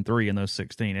 13-3 in those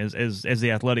 16. As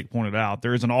The Athletic pointed out,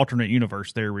 there is an alternate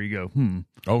universe there where you go,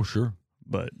 Oh, sure.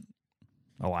 But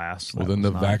alas. Well, that then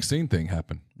was the not. vaccine thing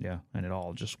happened. Yeah, and it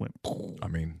all just went. I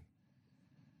mean,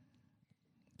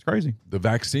 It's crazy. the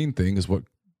vaccine thing is what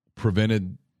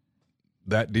prevented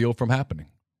that deal from happening.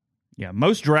 Yeah,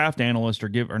 most trade analysts,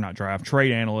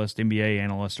 NBA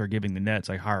analysts are giving the Nets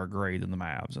a higher grade than the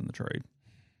Mavs in the trade.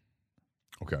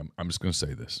 Okay, I'm just going to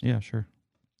say this. Yeah, sure.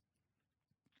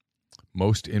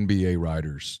 Most NBA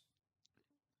writers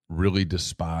really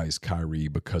despise Kyrie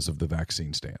because of the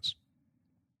vaccine stance.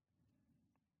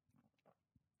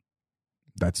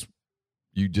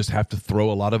 You just have to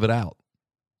throw a lot of it out.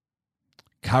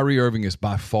 Kyrie Irving is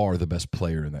by far the best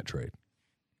player in that trade.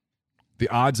 The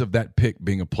odds of that pick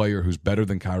being a player who's better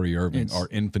than Kyrie Irving are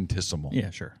infinitesimal. Yeah,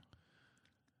 sure.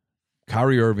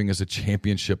 Kyrie Irving is a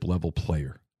championship-level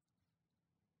player.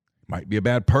 Might be a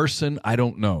bad person, I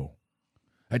don't know.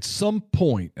 At some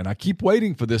point, and I keep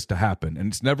waiting for this to happen,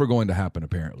 and it's never going to happen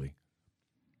apparently.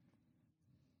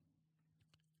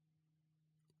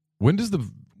 When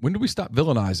do we stop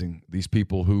villainizing these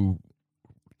people who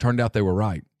turned out they were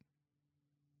right?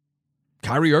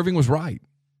 Kyrie Irving was right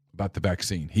about the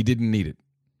vaccine. He didn't need it.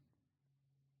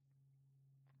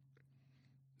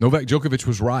 Novak Djokovic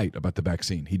was right about the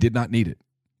vaccine. He did not need it.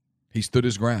 He stood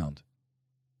his ground.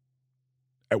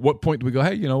 At what point do we go,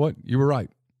 hey, you know what? You were right.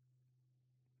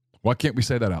 Why can't we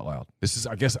say that out loud?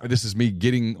 I guess this is me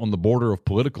getting on the border of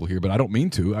political here, but I don't mean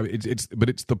to.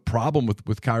 It's the problem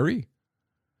with Kyrie.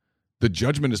 The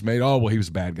judgment is made, he was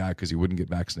a bad guy because he wouldn't get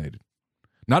vaccinated.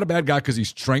 Not a bad guy because he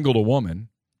strangled a woman.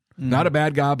 Not a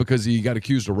bad guy because he got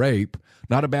accused of rape.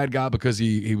 Not a bad guy because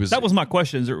he was... That was my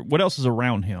question. What else is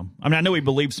around him? I mean, I know he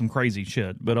believes some crazy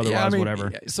shit, but otherwise,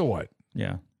 whatever. So what?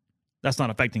 Yeah. That's not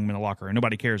affecting him in the locker room.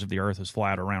 Nobody cares if the earth is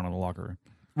flat around in the locker room.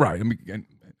 Right. I mean,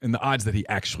 and the odds that he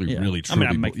actually really I mean, truly...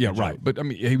 I'm making a right. joke. But, I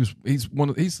mean, he's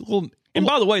a little... And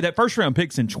by the way, that first round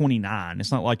pick's in 29.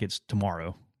 It's not like it's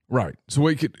tomorrow. Right. So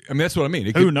that's what I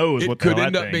mean. Who knows what the could hell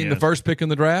end that up thing being is. the first pick in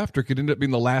the draft, or could end up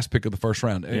being the last pick of the first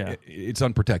round. Yeah. It's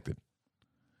unprotected.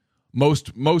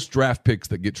 Most draft picks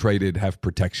that get traded have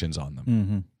protections on them.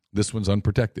 Mm-hmm. This one's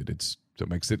unprotected. It's So it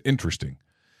makes it interesting.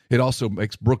 It also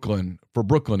makes Brooklyn,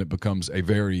 it becomes a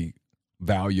very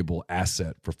valuable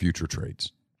asset for future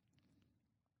trades.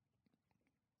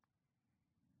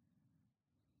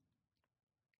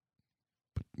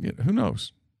 But who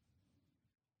knows?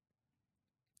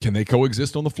 Can they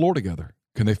coexist on the floor together?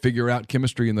 Can they figure out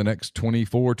chemistry in the next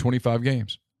 24, 25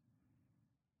 games?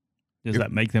 Does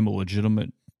that make them a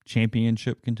legitimate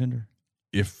championship contender?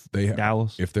 If they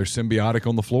Dallas, if they're symbiotic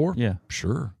on the floor, yeah,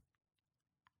 sure.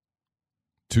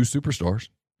 2 superstars.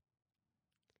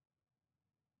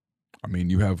 I mean,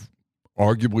 you have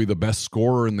arguably the best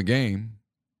scorer in the game,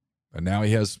 and now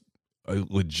he has a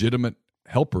legitimate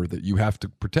helper that you have to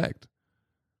protect.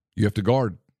 You have to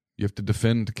guard. You have to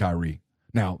defend Kyrie.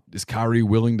 Now, is Kyrie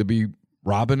willing to be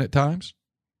Robin at times?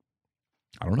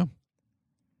 I don't know.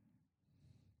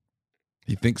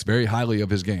 He thinks very highly of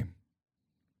his game.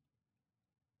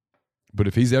 But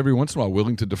if he's every once in a while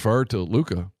willing to defer to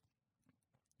Luka,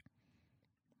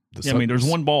 I mean, there's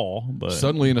one ball, but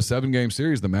suddenly in a 7-game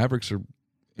series, the Mavericks are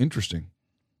interesting.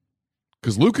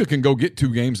 Because Luka can go get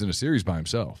 2 games in a series by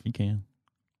himself. He can.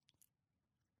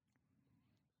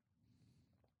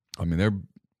 I mean, there are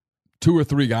 2 or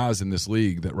 3 guys in this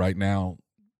league that right now,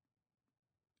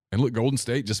 and look, Golden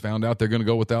State just found out they're going to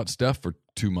go without Steph for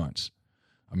 2 months.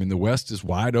 I mean, the West is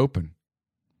wide open.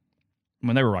 I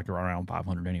mean, they were right around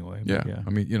 500 anyway. Yeah. I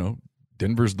mean,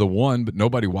 Denver's the one, but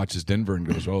nobody watches Denver and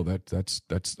goes, "Oh, that's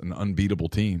an unbeatable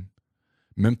team."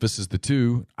 Memphis is the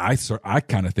 2. I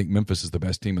kind of think Memphis is the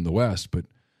best team in the West, but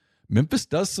Memphis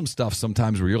does some stuff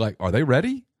sometimes where you're like, "Are they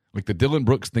ready?" Like the Dillon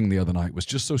Brooks thing the other night was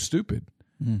just so stupid.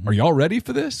 Mm-hmm. Are y'all ready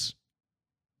for this?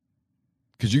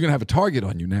 Because you're going to have a target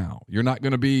on you now. You're not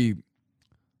going to be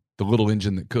the little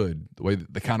engine that could, the way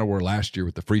that they kind of were last year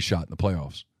with the free shot in the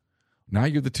playoffs. Now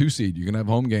you're the 2 seed. You're going to have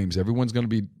home games. Everyone's going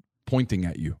to be pointing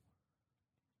at you.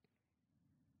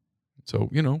 So,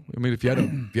 I mean, if you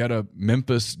had a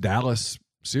Memphis-Dallas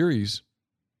series,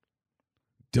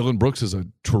 Dillon Brooks is a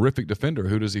terrific defender.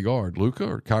 Who does he guard, Luka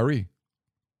or Kyrie?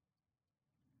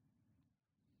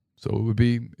 So it would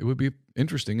be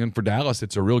interesting. And for Dallas,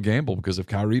 it's a real gamble because if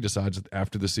Kyrie decides that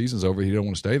after the season's over he don't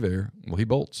want to stay there, well, he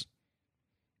bolts.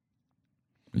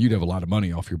 You'd have a lot of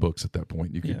money off your books at that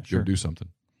point. You could go do something.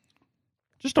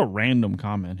 Just a random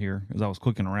comment here as I was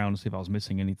clicking around to see if I was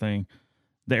missing anything.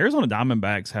 The Arizona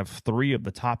Diamondbacks have 3 of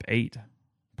the top 8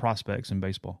 prospects in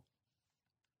baseball.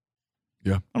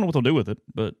 Yeah. I don't know what they'll do with it,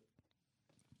 but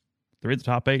 3 of the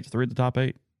top 8, 3 of the top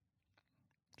 8.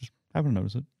 Just haven't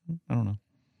noticed it. I don't know.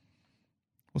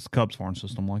 What's the Cubs farm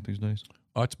system like these days?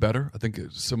 Oh, it's better. I think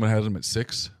someone has them at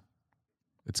 6.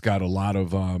 It's got a lot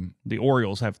of the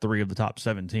Orioles have 3 of the top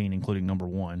 17, including number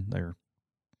 1.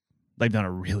 They've done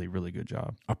a really, really good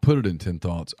job. I put it in 10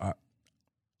 thoughts.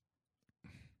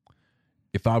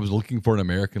 If I was looking for an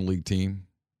American League team,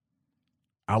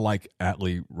 I like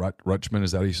Adley Rutschman.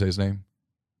 Is that how you say his name?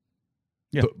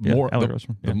 Yeah.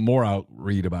 The more I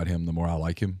read about him, the more I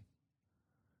like him.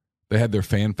 They had their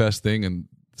Fan Fest thing, and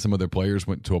some of their players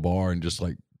went to a bar and just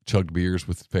like chugged beers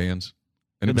with fans.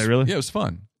 And Did they really? Yeah, it was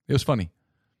fun. It was funny.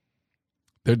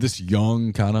 They're this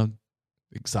young, kind of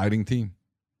exciting team.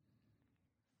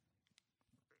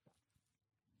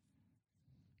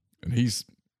 And he's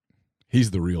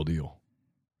the real deal.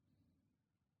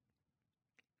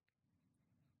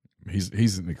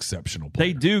 He's an exceptional player.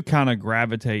 They do kind of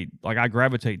gravitate, like I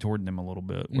gravitate toward them a little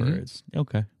bit, where it's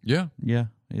okay. Yeah.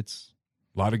 It's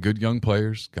a lot of good young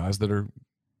players, guys that are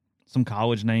some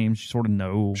college names you sort of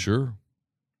know. Sure.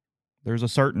 There's a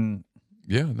certain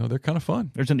they're kind of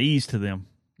fun. There's an ease to them.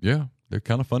 Yeah, they're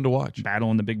kind of fun to watch.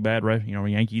 Battling the big bad,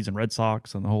 Yankees and Red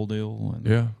Sox and the whole deal.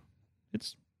 And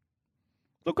it's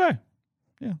okay.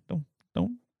 Yeah,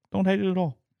 don't hate it at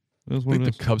all. I think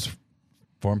the Cubs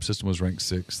farm system was ranked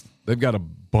 6th. They've got a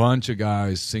bunch of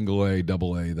guys, single A,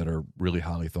 double A, that are really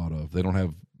highly thought of. They don't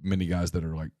have many guys that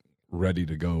are like ready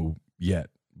to go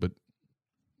yet, but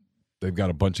they've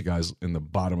got a bunch of guys in the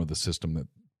bottom of the system that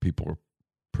people are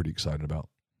pretty excited about.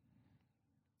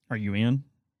 Are you in?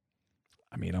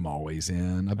 I mean, I'm always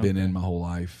in. I've been in my whole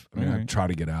life. I mean, I try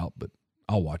to get out, but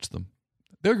I'll watch them.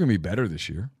 They're going to be better this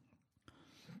year.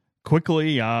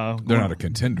 Quickly, they're not a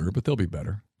contender, but they'll be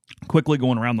better. Quickly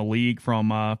going around the league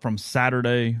from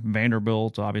Saturday,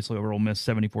 Vanderbilt, obviously over Ole Miss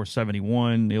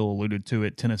 74-71. Neil alluded to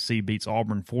it. Tennessee beats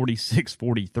Auburn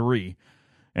 46-43.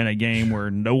 in a game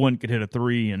where no one could hit a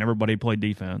three and everybody played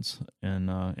defense. And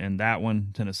that one,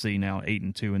 Tennessee now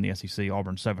 8-2 in the SEC,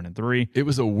 Auburn 7-3. It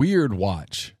was a weird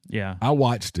watch. Yeah. I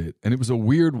watched it, and it was a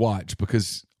weird watch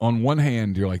because on one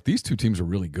hand, you're like, these two teams are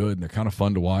really good, and they're kind of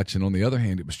fun to watch. And on the other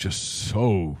hand, it was just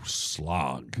so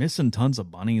slog. Missing tons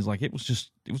of bunnies. Like, it was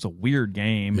a weird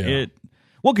game. Yeah.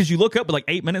 Because you look up with like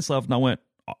 8 minutes left, and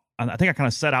I think I kind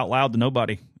of said out loud to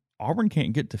nobody, Auburn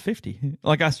can't get to 50.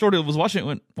 Like, I was watching it and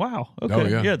went, wow, okay,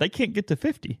 Oh, yeah. they can't get to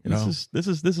 50. No. This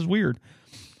is weird.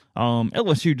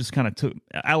 LSU just kind of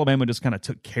Alabama just kind of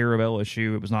took care of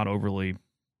LSU. It was not overly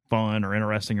fun or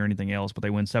interesting or anything else, but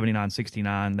they win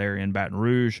 79-69 there in Baton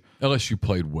Rouge. LSU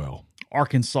played well.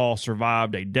 Arkansas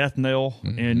survived a death knell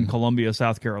in Columbia,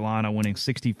 South Carolina, winning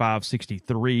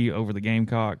 65-63 over the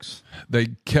Gamecocks. They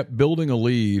kept building a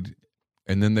lead,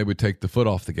 and then they would take the foot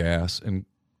off the gas. And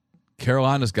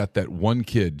Carolina's got that one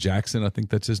kid, Jackson, I think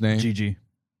that's his name. GG.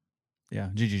 Yeah,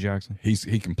 GG Jackson. He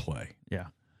can play. Yeah.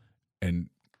 And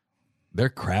their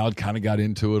crowd kind of got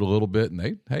into it a little bit, and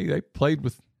they played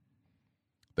with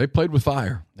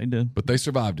fire. They did. But they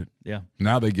survived it. Yeah.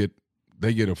 Now they get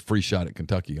a free shot at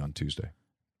Kentucky on Tuesday.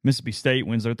 Mississippi State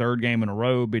wins their third game in a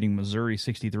row, beating Missouri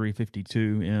 63-52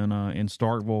 in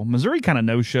Starkville. Missouri kind of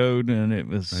no-showed, and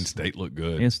And State looked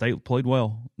good. And State played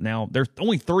well. Now they're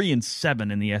only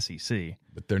 3-7 in the SEC.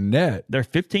 But their net, They're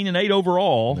 15-8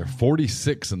 overall. they're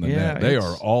 46 in the Yeah, net. They it's-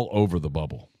 are all over the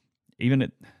bubble.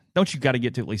 Don't you got to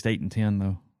get to at least 8-10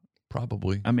 though?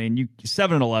 Probably. I mean,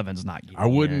 7-11 is not. I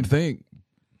wouldn't think.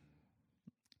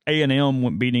 A&M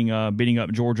went beating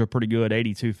up Georgia pretty good,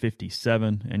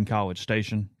 82-57 in College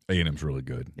Station. A&M's really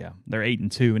good. Yeah, they're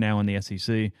 8-2 now in the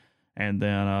SEC, and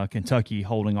then Kentucky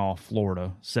holding off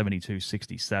Florida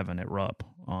 72-67 at Rupp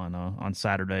on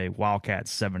Saturday.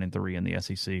 Wildcats 7-3 in the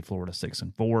SEC, Florida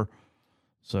 6-4.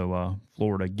 So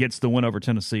Florida gets the win over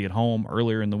Tennessee at home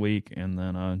earlier in the week, and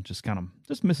then just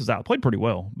misses out. Played pretty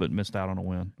well, but missed out on a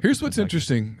win. Here's what's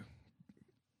interesting,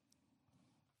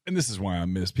 and this is why I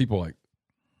miss people like.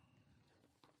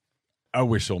 I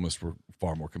wish Ole Miss were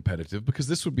far more competitive because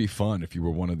this would be fun if you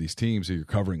were one of these teams or you're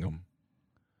covering them.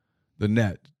 The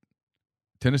net,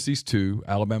 Tennessee's 2,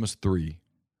 Alabama's 3,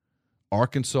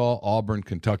 Arkansas, Auburn,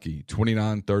 Kentucky,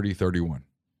 29, 30, 31.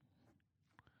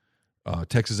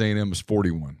 Texas A&M is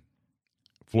 41.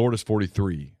 Florida's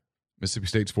 43. Mississippi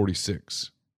State's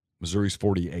 46. Missouri's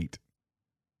 48.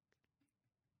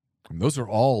 And those are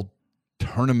all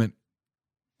tournament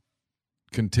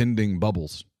contending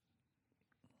bubbles.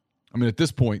 I mean, at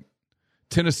this point,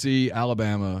 Tennessee,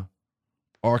 Alabama,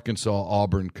 Arkansas,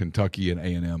 Auburn, Kentucky, and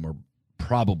A&M are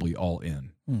probably all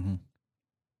in. Mm-hmm.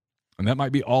 And that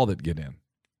might be all that get in.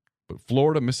 But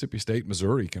Florida, Mississippi State,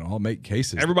 Missouri can all make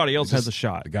cases. Everybody else has a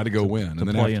shot. They got to go win. To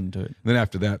play into it. Then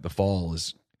after that, the fall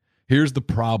is – here's the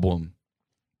problem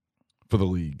for the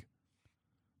league.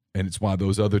 And it's why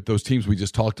those teams we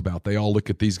just talked about, they all look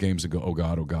at these games and go, oh,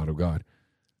 God, oh, God, oh, God.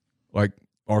 Like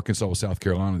Arkansas with South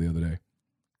Carolina the other day.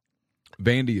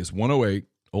 Vandy is 108,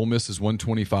 Ole Miss is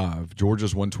 125,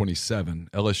 Georgia's 127,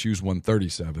 LSU's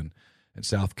 137, and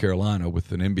South Carolina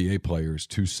with an NBA player is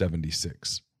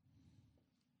 276.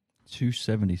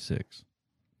 276.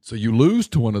 So you lose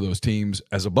to one of those teams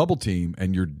as a bubble team,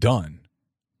 and you're done.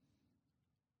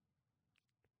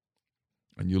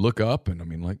 And you look up, and I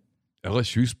mean, like,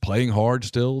 LSU's playing hard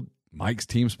still. Mike's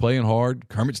team's playing hard.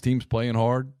 Kermit's team's playing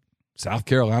hard. South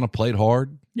Carolina played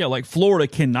hard. Yeah, like Florida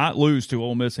cannot lose to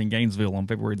Ole Miss in Gainesville on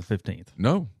February the 15th.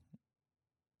 No.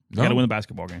 Got to win the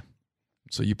basketball game.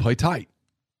 So you play tight.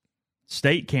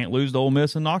 State can't lose to Ole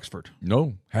Miss in Oxford.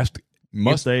 No.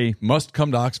 Must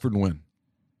come to Oxford and win.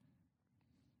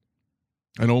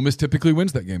 And Ole Miss typically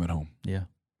wins that game at home. Yeah.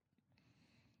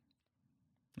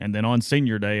 And then on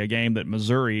Senior Day, a game that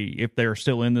Missouri, if they're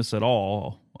still in this at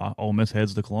all, Ole Miss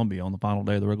heads to Columbia on the final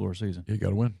day of the regular season. You got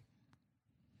to win.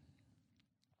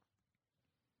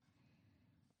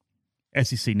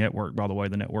 SEC Network, by the way,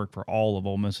 the network for all of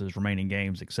Ole Miss's remaining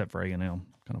games except for A&M. Kind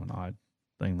of an odd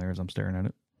thing there as I'm staring at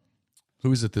it.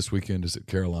 Who is it this weekend? Is it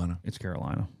Carolina? It's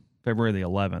Carolina. February the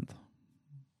 11th.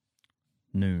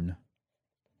 Noon.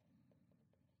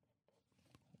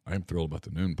 I am thrilled about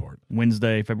the noon part.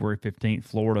 Wednesday, February 15th,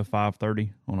 Florida,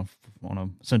 5:30 on a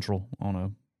Central on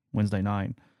a Wednesday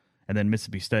night. And then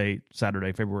Mississippi State,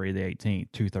 Saturday, February the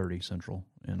 18th, 2:30 Central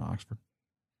in Oxford.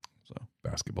 So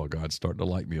basketball gods starting to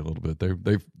like me a little bit.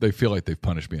 They feel like they've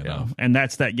punished me enough. And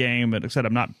that's that game. But except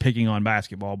I'm not picking on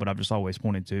basketball, but I've just always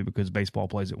pointed to because baseball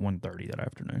plays at 1:30 that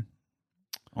afternoon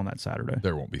on that Saturday.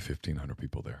 There won't be 1,500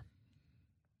 people there.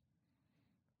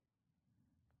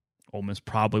 Ole Miss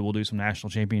probably will do some national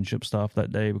championship stuff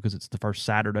that day because it's the first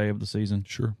Saturday of the season.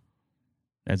 Sure.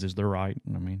 as is their right.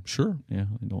 I mean, Sure. yeah,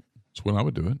 they don't. That's when I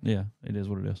would do it. Yeah, it is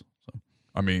what it is. So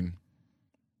I mean,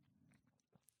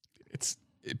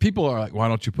 people are like, why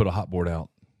don't you put a hot board out?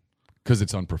 Because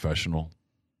it's unprofessional.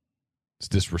 It's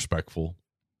disrespectful.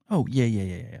 Oh,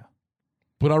 yeah.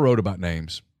 But I wrote about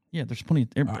names. Yeah, there's plenty.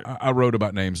 I wrote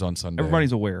about names on Sunday.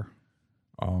 Everybody's aware.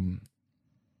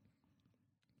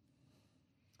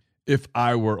 If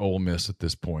I were Ole Miss at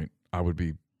this point, I would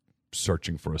be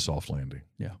searching for a soft landing.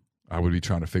 Yeah. I would be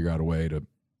trying to figure out a way to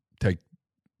take,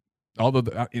 although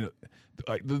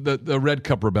the Red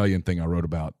Cup Rebellion thing I wrote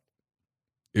about,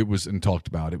 it was and talked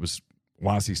about. It was,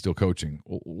 why is he still coaching?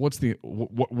 What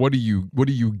do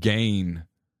you gain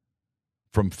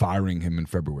from firing him in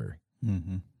February?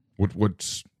 Mm-hmm.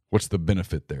 What's the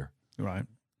benefit there? Right.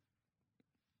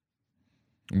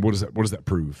 And what does that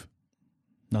prove?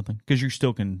 Nothing, because you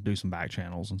still can do some back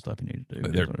channels and stuff you need to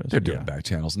do. They're doing back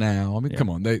channels now. I mean, come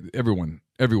on, everyone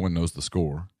knows the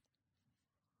score.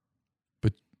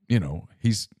 But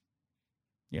he's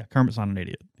Kermit's not an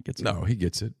idiot. He gets it. No, he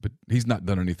gets it, but he's not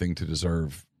done anything to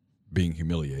deserve being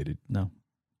humiliated. No.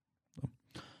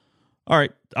 All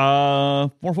right,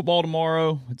 more football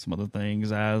tomorrow and some other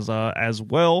things as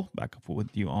well. Back up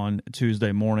with you on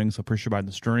Tuesday morning. So appreciate you by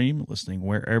the stream, listening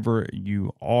wherever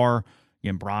you are.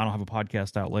 Again, Brian will have a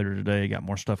podcast out later today. Got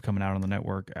more stuff coming out on the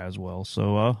network as well.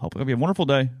 So hope you have a wonderful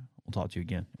day. We'll talk to you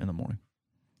again in the morning.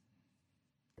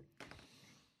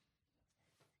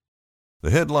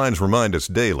 The headlines remind us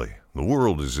daily the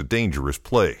world is a dangerous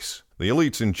place. The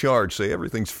elites in charge say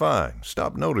everything's fine.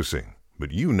 Stop noticing.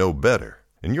 But you know better.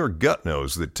 And your gut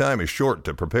knows that time is short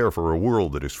to prepare for a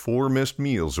world that is 4 missed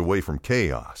meals away from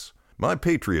chaos. My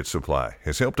Patriot Supply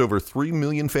has helped over 3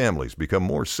 million families become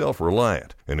more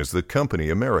self-reliant and is the company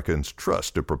Americans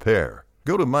trust to prepare.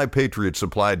 Go to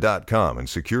MyPatriotSupply.com and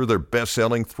secure their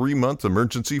best-selling 3-month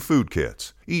emergency food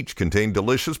kits. Each contain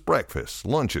delicious breakfasts,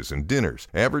 lunches, and dinners,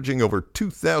 averaging over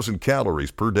 2,000 calories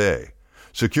per day.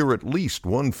 Secure at least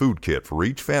 1 food kit for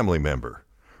each family member.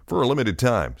 For a limited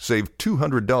time, save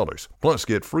 $200, plus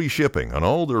get free shipping on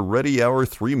all their Ready Hour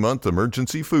 3-month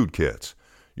emergency food kits.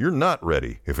 You're not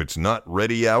ready if it's not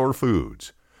Ready Hour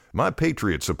Foods. My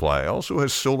Patriot Supply also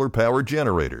has solar power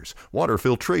generators, water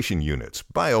filtration units,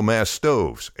 biomass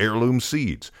stoves, heirloom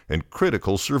seeds, and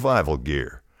critical survival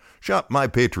gear. Shop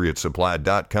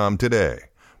MyPatriotSupply.com today.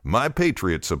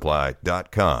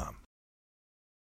 MyPatriotSupply.com.